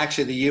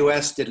 Actually, the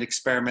US did an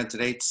experiment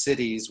in 8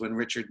 cities when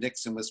Richard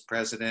Nixon was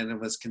president and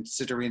was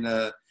considering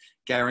a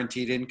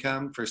guaranteed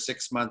income for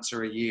 6 months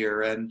or a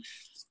year. And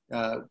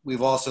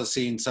we've also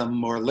seen some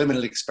more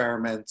limited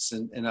experiments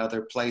in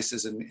other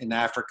places in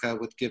Africa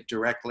with Give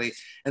Directly.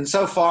 And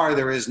so far,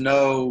 there is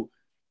no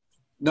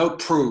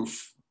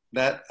proof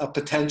that a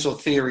potential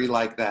theory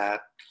like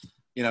that,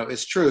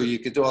 is true. You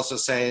could also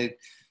say,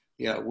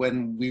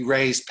 when we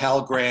raise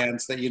Pell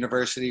Grants, that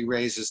university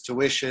raises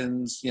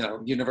tuitions,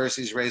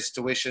 universities raise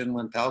tuition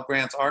when Pell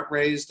Grants aren't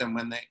raised, and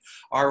when they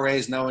are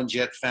raised, no one's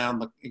yet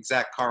found the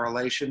exact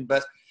correlation.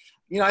 But,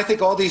 I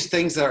think all these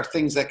things are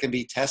things that can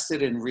be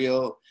tested in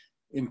real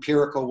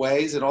empirical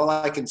ways. And all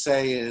I can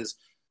say is,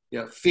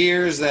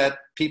 fears that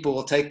people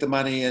will take the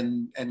money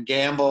and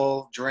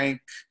gamble,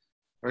 drink,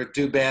 or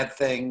do bad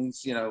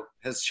things,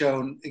 has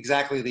shown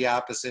exactly the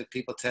opposite.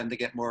 People tend to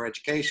get more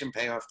education,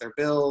 pay off their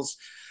bills,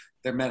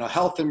 their mental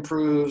health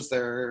improves,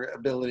 their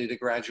ability to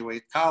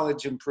graduate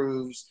college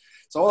improves.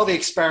 So all the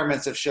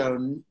experiments have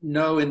shown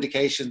no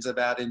indications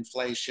about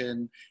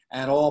inflation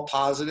and all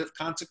positive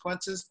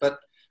consequences, but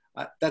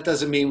that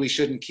doesn't mean we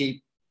shouldn't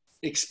keep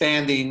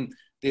expanding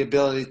the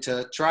ability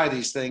to try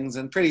these things.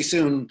 And pretty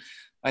soon,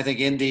 I think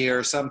India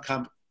or some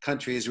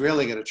country is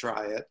really going to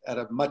try it at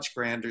a much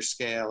grander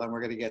scale, and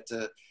we're going to get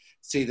to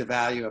see the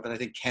value of it. I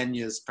think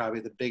Kenya is probably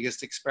the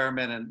biggest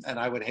experiment, and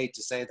I would hate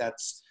to say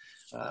that's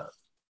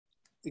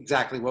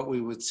exactly what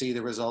we would see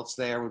the results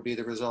there would be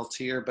the results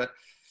here. But,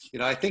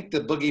 I think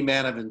the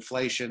boogeyman of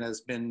inflation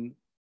has been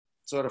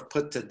sort of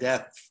put to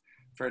death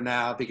for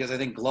now, because I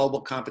think global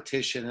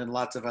competition and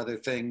lots of other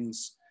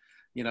things,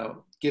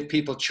 give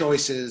people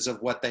choices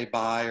of what they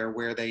buy or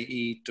where they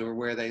eat or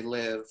where they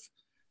live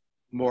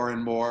more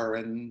and more.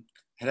 And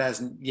it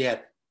hasn't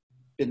yet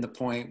been the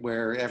point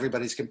where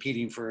everybody's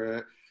competing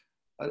for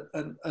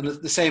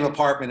the same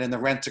apartment and the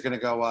rents are going to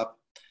go up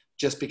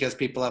just because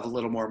people have a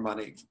little more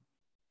money.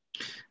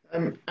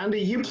 Andy,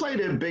 you played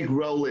a big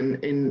role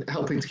in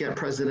helping to get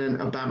President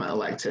Obama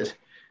elected.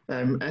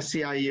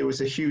 SEIU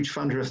was a huge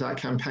funder of that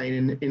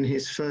campaign. In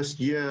his first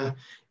year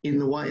in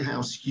the White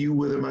House, you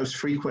were the most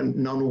frequent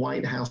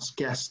non-White House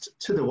guest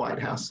to the White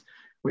House,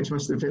 which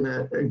must have been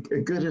a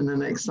good and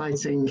an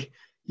exciting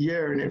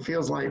year. And it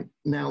feels like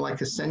now like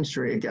a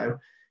century ago.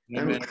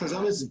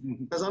 Kazan is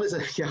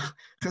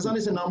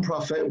a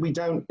non-profit. We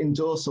don't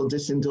endorse or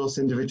disendorse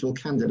individual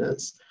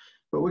candidates,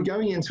 but we're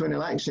going into an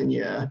election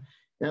year.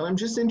 Now, I'm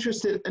just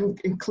interested, and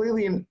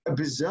clearly in a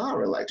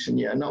bizarre election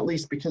year, not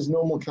least because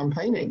normal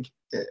campaigning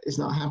is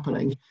not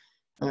happening.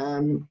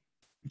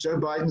 Joe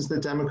Biden's the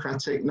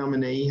Democratic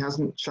nominee. He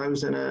hasn't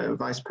chosen a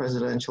vice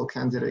presidential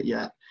candidate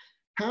yet.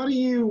 How do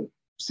you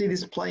see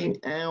this playing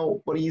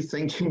out? What are you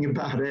thinking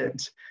about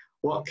it?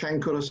 What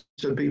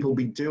should people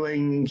be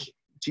doing?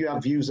 Do you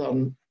have views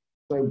on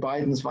Joe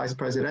Biden's vice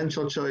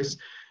presidential choice?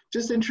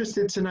 Just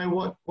interested to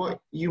know what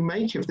you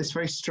make of this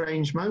very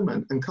strange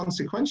moment and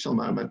consequential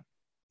moment.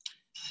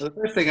 So the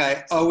first thing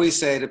I always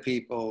say to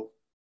people,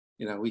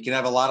 we can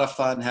have a lot of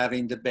fun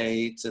having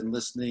debates and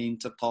listening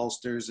to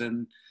pollsters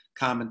and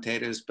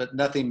commentators, but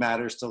nothing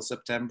matters till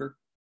September.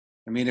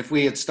 I mean, if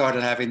we had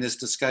started having this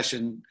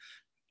discussion,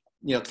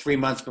 3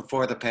 months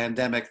before the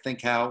pandemic,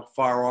 think how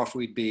far off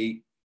we'd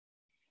be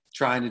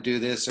trying to do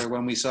this. Or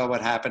when we saw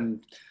what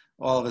happened,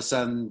 all of a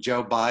sudden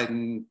Joe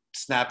Biden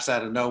snaps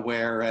out of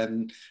nowhere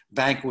and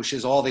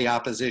vanquishes all the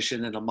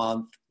opposition in a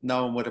month.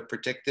 No one would have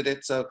predicted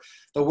it. So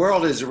the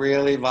world is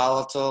really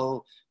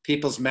volatile.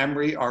 People's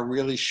memory are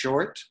really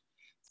short.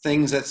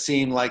 Things that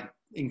seem like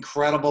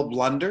incredible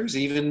blunders,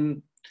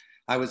 even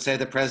I would say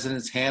the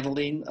president's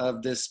handling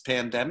of this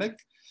pandemic.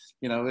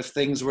 If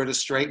things were to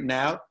straighten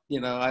out,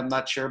 I'm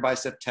not sure by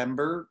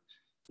September,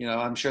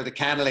 I'm sure the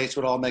candidates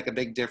would all make a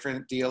big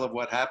different deal of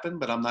what happened,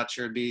 but I'm not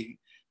sure it'd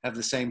have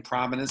the same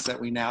prominence that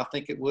we now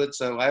think it would.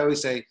 So I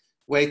always say,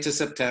 wait till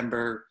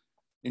September,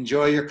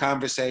 enjoy your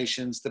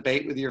conversations,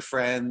 debate with your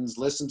friends,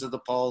 listen to the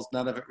polls.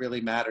 None of it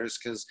really matters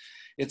because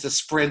it's a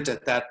sprint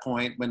at that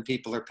point when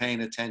people are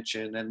paying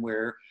attention and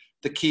where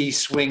the key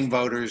swing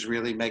voters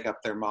really make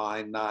up their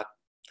mind, not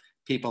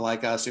people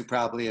like us who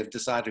probably have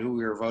decided who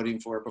we were voting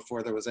for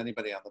before there was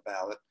anybody on the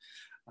ballot.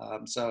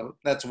 So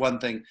that's one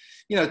thing.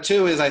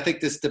 Two is I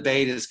think this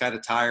debate is kind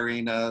of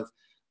tiring of,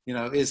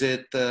 is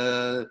it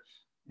the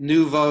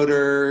new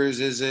voters?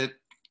 Is it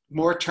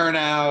more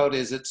turnout?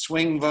 Is it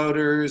swing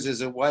voters?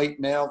 Is it white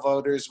male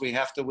voters we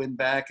have to win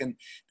back? And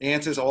the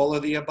answer is all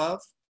of the above.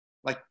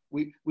 Like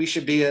we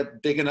should be a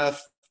big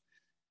enough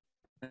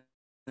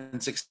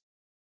and successful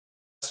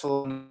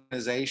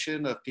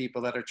organization of people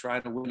that are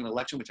trying to win an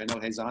election, which I know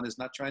Hazan is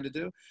not trying to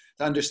do,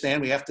 to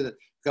understand we have to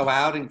go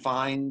out and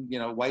find,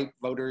 white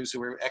voters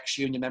who are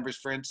ex-union members,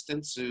 for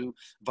instance, who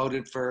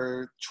voted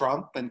for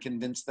Trump and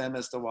convince them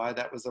as to why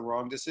that was the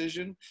wrong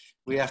decision.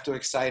 We have to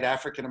excite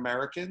African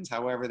Americans,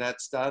 however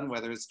that's done,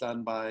 whether it's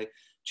done by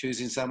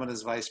choosing someone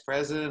as vice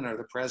president or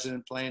the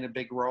president playing a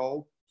big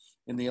role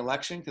in the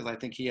election, because I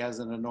think he has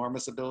an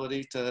enormous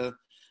ability to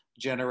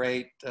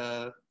generate,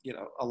 a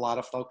lot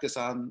of focus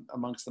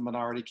amongst the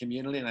minority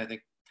community. And I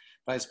think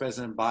Vice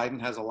President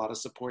Biden has a lot of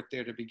support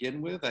there to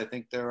begin with. I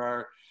think there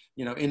are,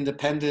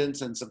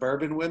 independents and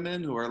suburban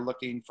women who are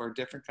looking for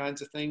different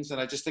kinds of things.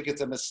 And I just think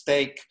it's a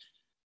mistake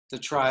to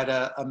try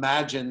to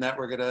imagine that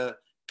we're going to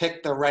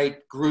pick the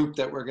right group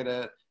that we're going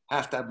to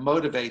have to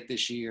motivate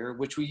this year,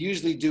 which we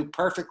usually do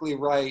perfectly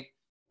right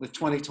with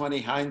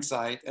 2020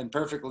 hindsight and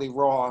perfectly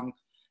wrong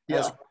Yeah.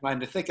 as we're trying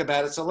to think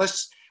about it. So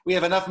we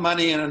have enough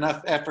money and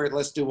enough effort.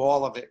 Let's do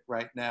all of it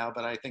right now.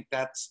 But I think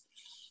that's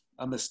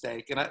a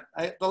mistake. And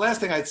the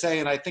last thing I'd say,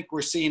 and I think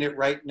we're seeing it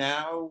right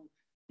now,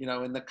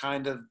 in the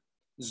kind of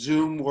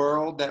Zoom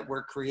world that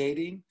we're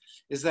creating,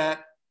 is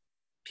that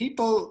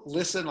people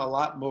listen a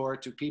lot more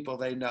to people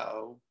they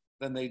know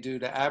than they do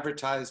to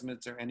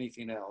advertisements or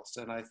anything else.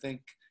 And I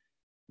think,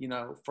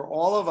 for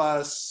all of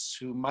us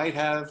who might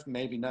have,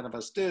 maybe none of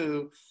us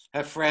do,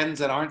 have friends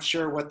that aren't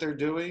sure what they're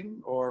doing,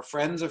 or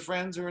friends of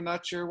friends who are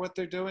not sure what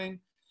they're doing,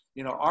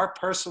 our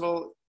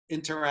personal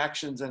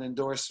interactions and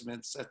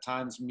endorsements at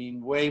times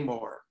mean way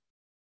more.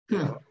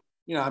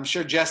 I'm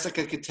sure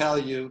Jessica could tell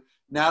you,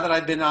 now that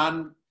I've been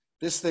on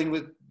this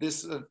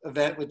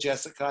event with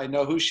Jessica, I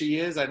know who she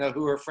is, I know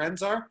who her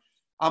friends are.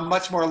 I'm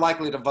much more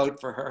likely to vote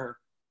for her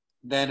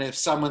than if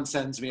someone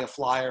sends me a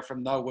flyer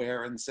from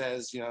nowhere and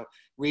says,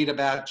 read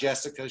about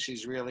Jessica,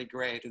 she's really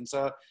great. And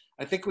so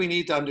I think we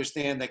need to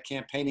understand that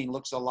campaigning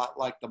looks a lot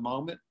like the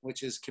moment,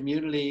 which is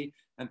community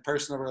and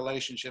personal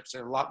relationships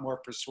are a lot more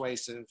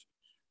persuasive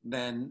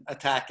than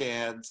attack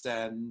ads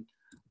and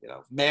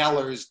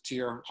mailers to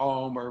your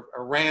home or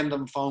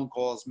random phone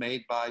calls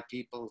made by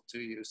people to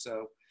you.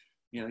 So,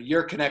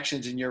 your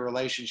connections and your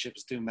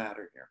relationships do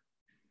matter here.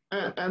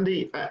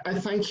 Andy, I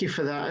thank you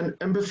for that.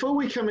 And before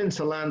we come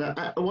into land,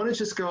 I want to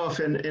just go off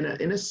in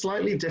a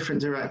slightly different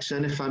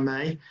direction, if I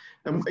may.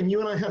 And you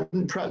and I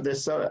haven't prepped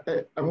this,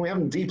 and we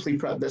haven't deeply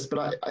prepped this,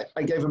 but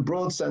I gave a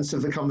broad sense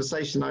of the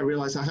conversation. I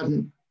realized I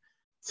hadn't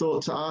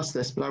thought to ask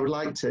this, but I would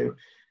like to.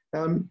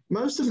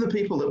 Most of the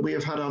people that we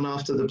have had on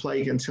After the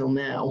Plague until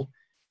now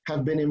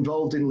have been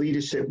involved in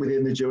leadership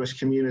within the Jewish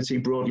community,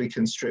 broadly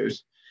construed.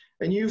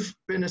 And you've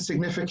been a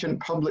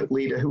significant public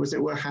leader who, as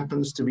it were,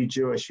 happens to be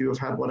Jewish. You have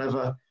had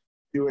whatever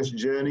Jewish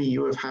journey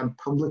you have had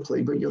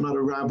publicly, but you're not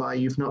a rabbi.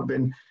 You've not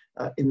been,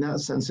 in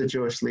that sense, a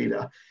Jewish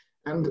leader.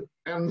 And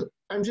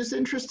I'm just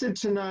interested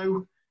to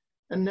know,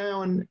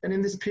 and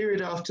in this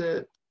period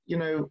after,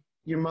 your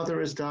mother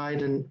has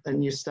died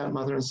and your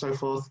stepmother and so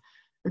forth,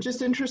 I'm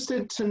just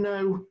interested to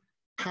know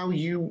how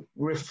you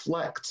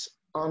reflect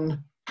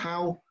on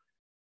how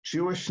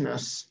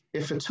Jewishness,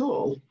 if at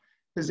all,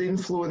 has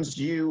influenced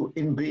you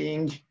in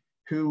being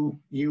who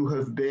you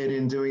have been,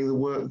 in doing the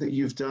work that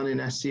you've done in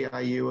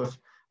SEIU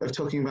of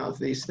talking about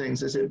these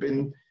things. Has it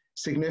been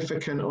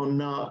significant or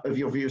not? Have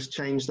your views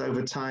changed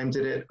over time?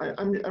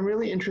 I'm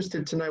really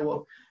interested to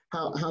know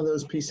how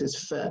those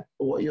pieces fit,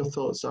 or what your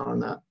thoughts are on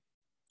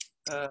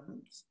that.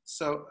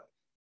 So,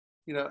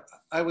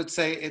 I would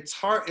say it's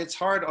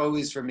hard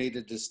always for me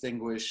to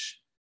distinguish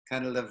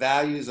kind of the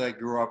values I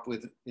grew up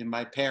with in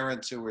my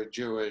parents who were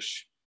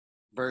Jewish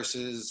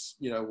versus,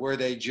 were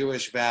they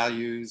Jewish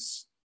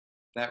values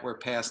that were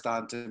passed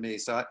on to me.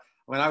 So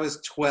when I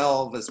was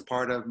 12, as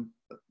part of,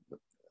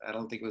 I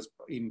don't think it was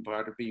even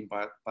part of being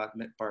bar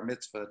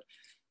mitzvah,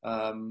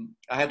 I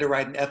had to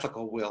write an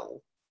ethical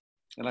will.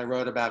 And I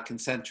wrote about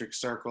concentric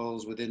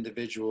circles with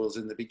individuals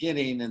in the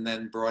beginning, and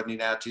then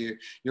broadening out to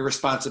your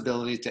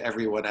responsibility to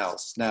everyone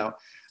else. Now,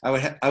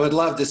 I would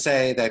love to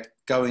say that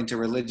going to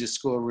religious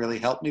school really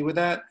helped me with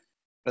that,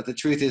 but the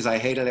truth is I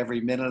hated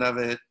every minute of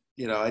it.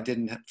 I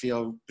didn't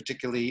feel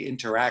particularly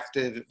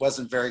interactive. It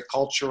wasn't very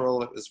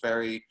cultural. It was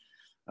very,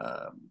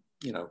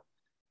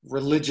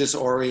 religious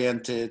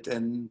oriented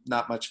and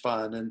not much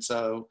fun. And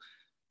so,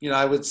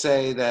 I would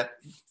say that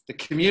the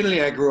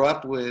community I grew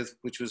up with,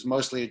 which was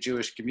mostly a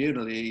Jewish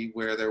community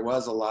where there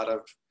was a lot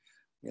of,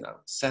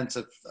 sense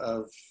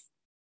of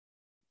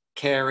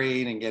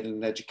caring and getting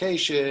an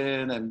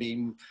education and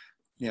being,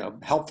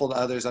 helpful to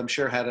others, I'm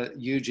sure had a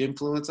huge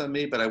influence on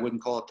me, but I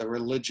wouldn't call it the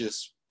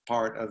religious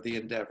part of the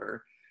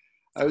endeavor.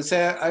 I would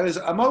say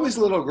I'm always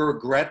a little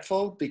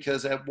regretful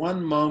because at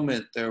one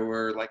moment there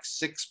were like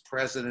 6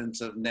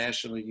 presidents of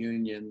national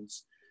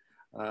unions,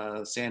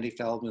 Sandy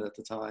Feldman at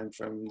the time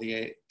from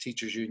the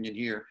teachers union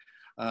here,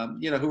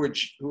 who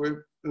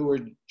were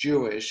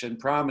Jewish and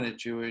prominent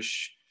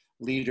Jewish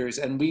leaders,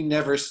 and we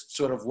never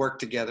sort of worked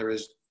together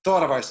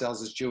thought of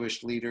ourselves as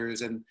Jewish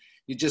leaders, and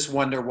you just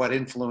wonder what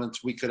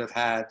influence we could have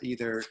had,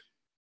 either,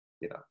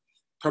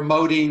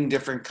 promoting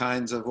different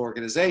kinds of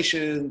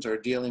organizations or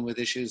dealing with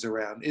issues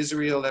around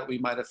Israel that we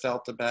might have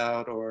felt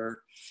about,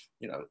 or,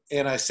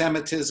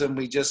 anti-Semitism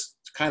we just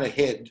kind of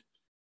hid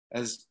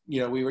as,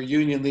 we were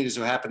union leaders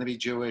who happened to be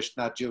Jewish,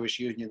 not Jewish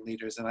union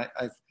leaders. And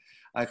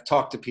I've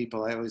talked to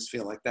people, I always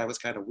feel like that was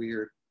kind of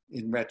weird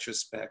in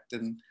retrospect.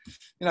 And,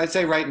 I'd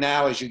say right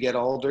now, as you get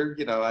older,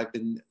 I've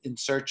been in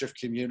search of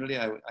community.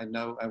 I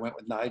know I went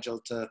with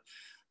Nigel to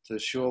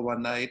shul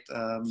one night,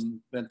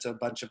 went to a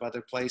bunch of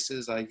other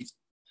places.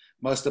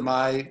 Most of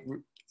my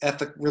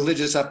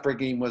religious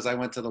upbringing was I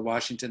went to the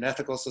Washington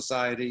Ethical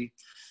Society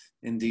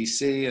in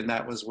DC, and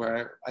that was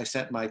where I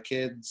sent my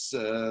kids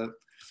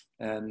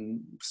and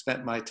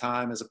spent my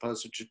time, as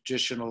opposed to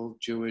traditional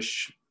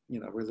Jewish,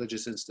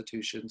 religious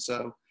institutions.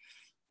 So,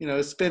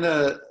 it's been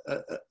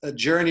a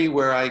journey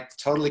where I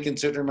totally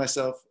consider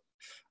myself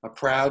a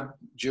proud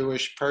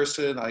Jewish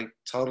person. I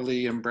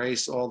totally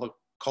embrace all the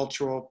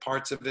cultural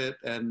parts of it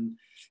and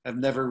have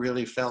never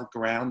really felt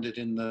grounded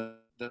in the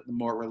the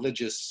more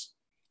religious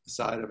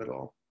side of it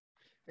all.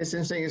 It's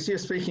interesting, as you're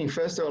speaking,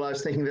 first of all, I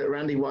was thinking that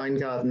Randi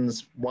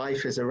Weingarten's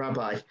wife is a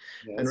rabbi,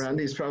 Yes. and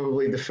Randy's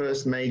probably the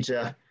first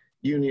major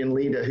union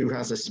leader who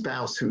has a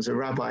spouse who's a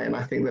rabbi, and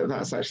I think that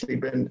that's actually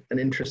been an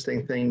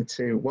interesting thing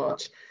to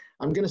watch.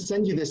 I'm going to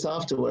send you this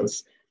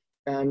afterwards,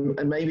 and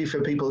maybe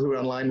for people who are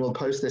online, we'll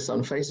post this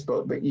on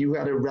Facebook, but you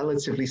had a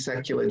relatively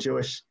secular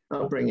Jewish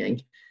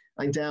upbringing.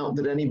 I doubt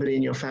that anybody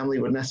in your family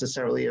would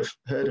necessarily have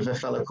heard of a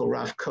fellow called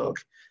Rav Kook,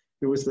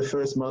 who was the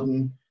first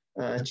modern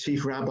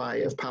chief rabbi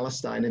of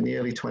Palestine in the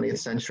early 20th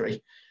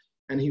century.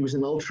 And he was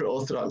an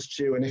ultra-Orthodox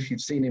Jew, and if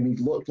you've seen him, he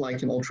looked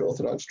like an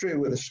ultra-Orthodox Jew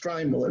with a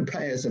strimal and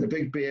payas and a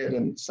big beard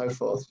and so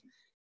forth.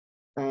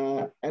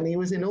 And he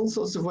was in all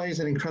sorts of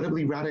ways an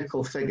incredibly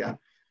radical figure.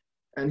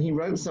 And he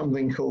wrote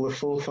something called the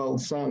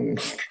Fourfold Song,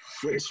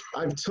 which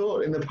I've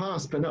taught in the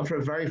past, but not for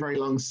a very, very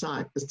long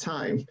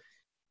time.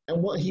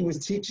 And what he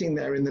was teaching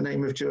there in the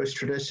name of Jewish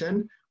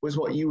tradition was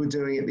what you were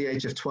doing at the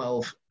age of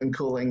 12 and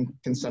calling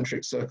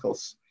concentric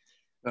circles.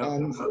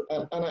 And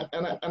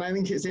I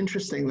think it's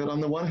interesting that on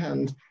the one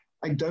hand,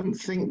 I don't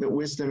think that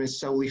wisdom is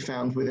solely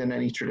found within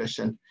any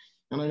tradition.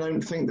 And I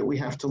don't think that we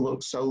have to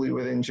look solely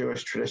within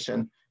Jewish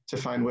tradition to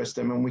find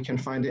wisdom. And we can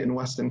find it in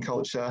Western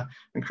culture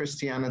and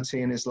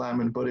Christianity and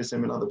Islam and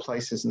Buddhism and other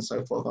places and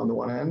so forth on the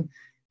one hand.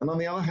 And on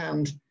the other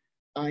hand,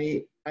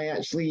 I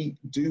actually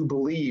do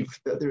believe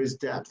that there is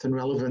depth and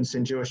relevance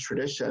in Jewish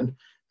tradition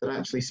that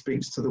actually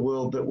speaks to the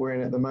world that we're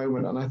in at the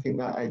moment. And I think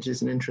that edge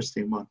is an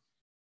interesting one.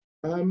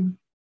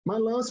 My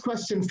last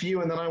question for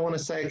you, and then I want to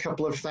say a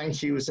couple of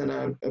thank yous and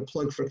a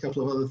plug for a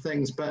couple of other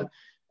things, but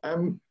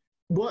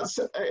what's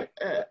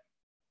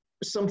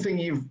something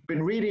you've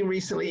been reading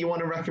recently you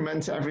want to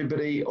recommend to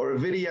everybody, or a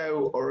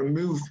video, or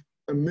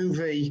a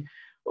movie,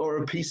 or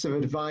a piece of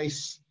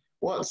advice?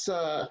 What's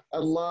a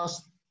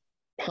last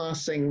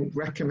passing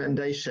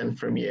recommendation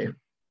from you?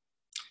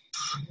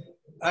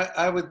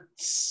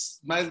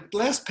 My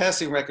last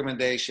passing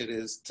recommendation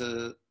is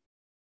to,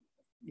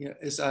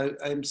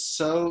 I'm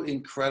so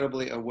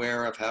incredibly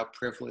aware of how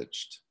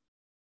privileged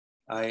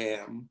I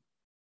am,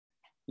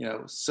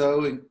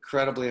 so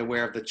incredibly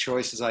aware of the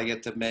choices I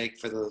get to make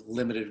for the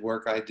limited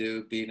work I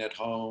do, being at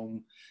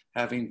home,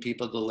 having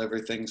people deliver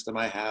things to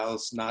my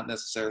house, not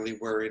necessarily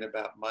worrying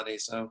about money.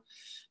 So,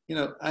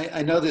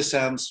 I know this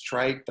sounds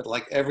trite, but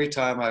like every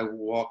time I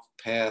walk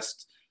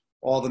past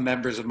all the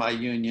members of my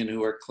union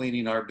who are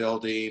cleaning our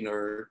building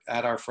or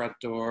at our front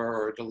door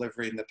or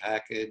delivering the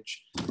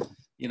package,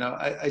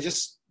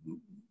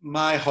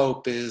 my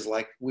hope is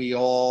like we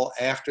all,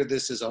 after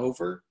this is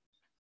over,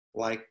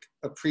 like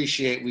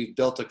appreciate we've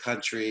built a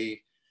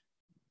country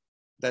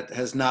that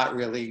has not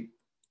really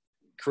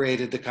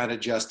created the kind of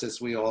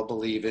justice we all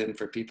believe in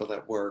for people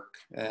that work.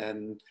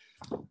 And,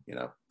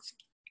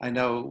 I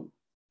know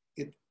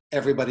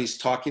everybody's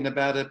talking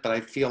about it, but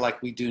I feel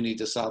like we do need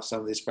to solve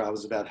some of these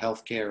problems about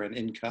healthcare and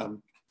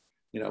income,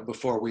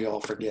 before we all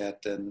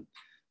forget. And,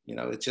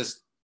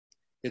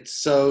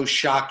 it's so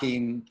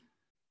shocking,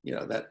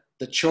 that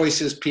the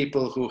choices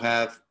people who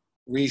have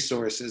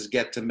resources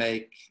get to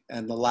make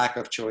and the lack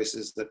of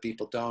choices that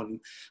people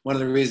don't. One of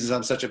the reasons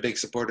I'm such a big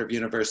supporter of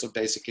universal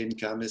basic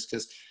income is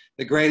because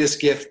the greatest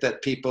gift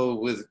that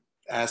people with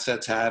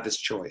assets have is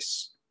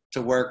choice.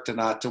 To work, to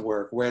not to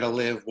work, where to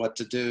live, what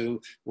to do,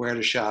 where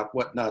to shop,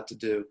 what not to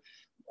do.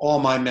 All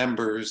my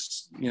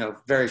members,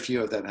 very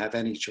few of them have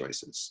any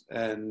choices.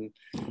 And,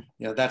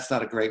 that's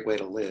not a great way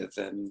to live.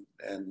 And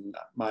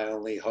my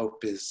only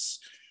hope is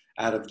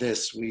out of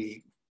this,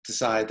 we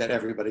decide that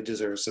everybody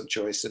deserves some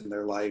choice in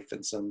their life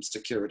and some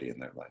security in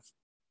their life.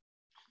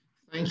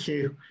 Thank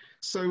you.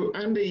 So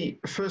Andy,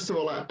 first of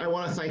all, I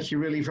want to thank you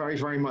really very,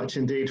 very much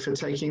indeed for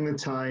taking the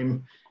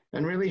time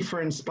and really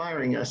for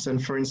inspiring us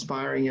and for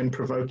inspiring and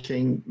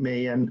provoking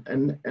me and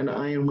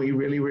we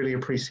really, really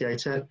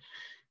appreciate it.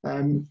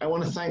 I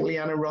want to thank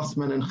Liana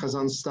Rothman and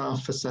Chazon's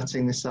staff for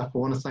setting this up. I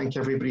want to thank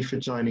everybody for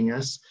joining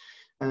us.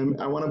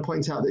 I want to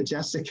point out that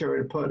Jessica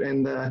had put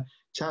in the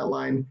chat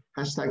line,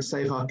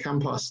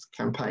 #SaveOurCompost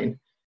campaign.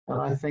 And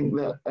I think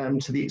that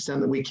to the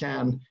extent that we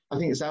can, I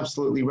think it's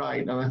absolutely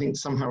right. And I think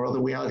somehow or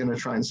other we are going to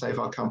try and save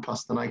our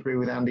compost. And I agree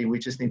with Andy, we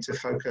just need to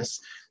focus.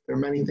 There are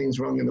many things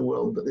wrong in the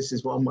world, but this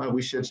is one where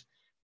we should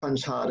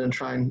punch hard and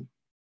try and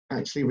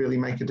actually really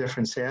make a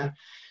difference here.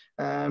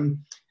 I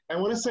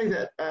want to say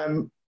that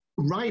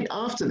right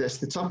after this,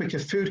 the topic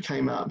of food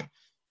came up.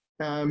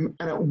 And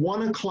at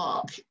 1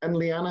 o'clock, and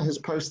Liana has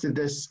posted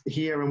this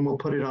here and we'll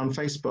put it on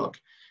Facebook,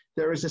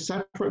 there is a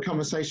separate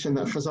conversation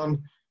that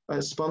Chazon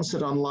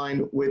sponsored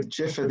online with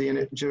JIFA,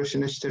 the Jewish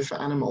Initiative for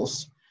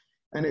Animals.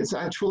 And it's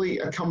actually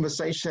a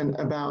conversation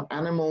about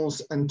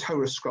animals and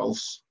Torah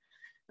scrolls.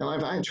 And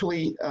I've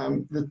actually,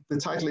 the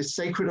title is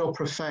Sacred or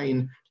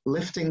Profane,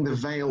 Lifting the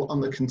Veil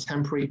on the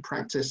Contemporary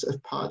Practice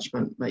of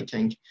Parchment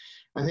Making.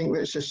 I think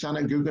that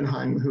Shoshana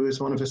Guggenheim, who is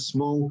one of a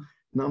small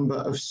number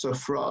of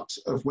sofrot,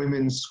 of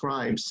women's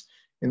scribes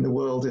in the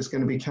world, is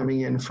going to be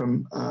coming in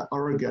from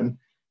Oregon,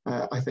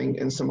 I think,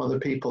 and some other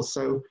people.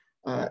 So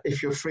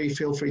if you're free,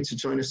 feel free to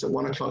join us at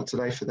 1 o'clock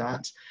today for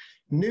that.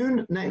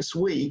 Noon next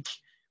week,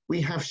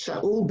 we have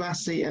Shaul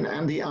Bassi and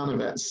Andy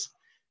Arnovitz.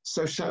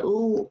 So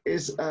Shaul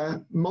is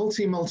a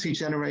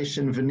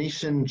multi-generation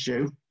Venetian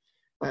Jew.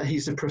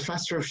 He's a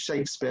professor of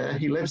Shakespeare.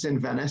 He lives in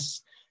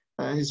Venice.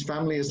 His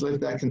family has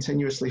lived there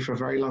continuously for a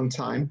very long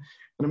time.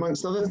 And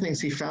amongst other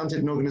things, he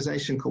founded an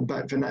organization called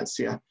Bet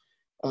Venezia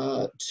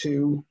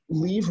to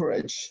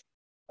leverage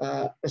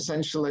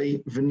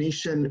essentially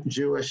Venetian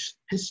Jewish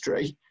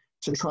history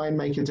to try and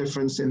make a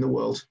difference in the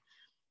world.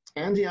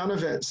 Andy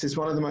Arnovitz is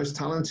one of the most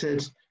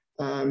talented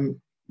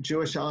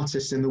Jewish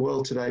artists in the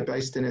world today,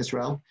 based in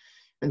Israel.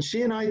 And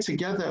she and I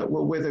together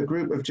were with a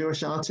group of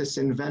Jewish artists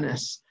in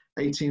Venice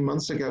 18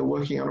 months ago,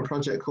 working on a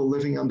project called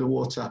Living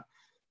Underwater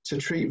to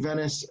treat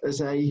Venice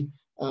as a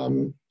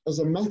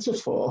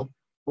metaphor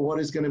for what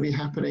is going to be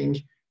happening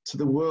to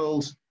the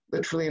world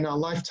literally in our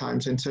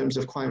lifetimes in terms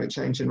of climate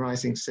change and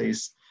rising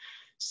seas.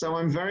 So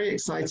I'm very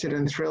excited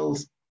and thrilled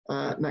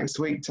next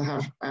week to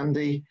have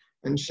Andy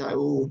and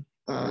Shaul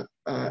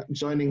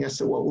joining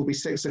us at what will be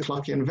 6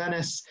 o'clock in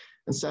Venice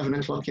and 7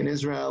 o'clock in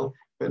Israel,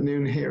 but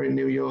noon here in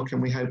New York,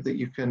 and we hope that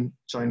you can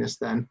join us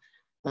then.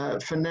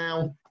 For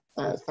now,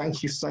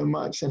 thank you so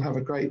much and have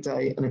a great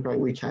day and a great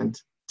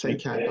weekend. Take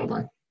care.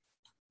 Bye-bye.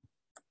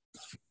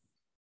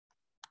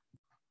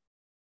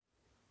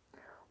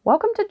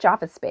 Welcome to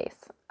Jaffa Space,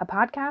 a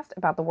podcast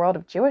about the world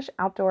of Jewish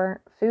outdoor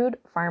food,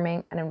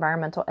 farming, and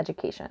environmental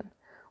education,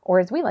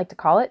 or as we like to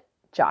call it,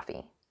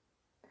 Jaffe.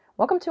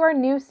 Welcome to our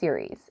new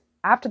series,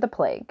 After the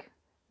Plague.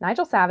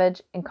 Nigel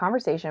Savage in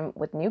conversation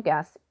with new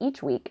guests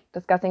each week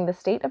discussing the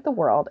state of the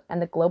world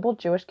and the global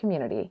Jewish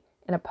community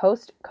in a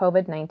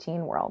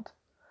post-COVID-19 world.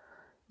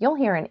 You'll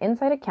hear an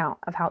inside account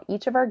of how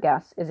each of our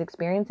guests is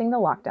experiencing the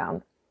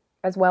lockdown,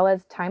 as well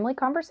as timely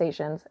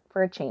conversations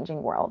for a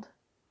changing world.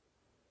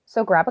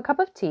 So grab a cup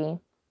of tea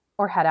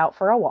or head out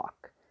for a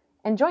walk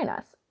and join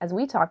us as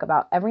we talk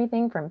about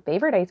everything from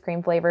favorite ice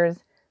cream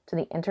flavors to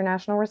the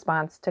international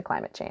response to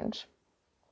climate change.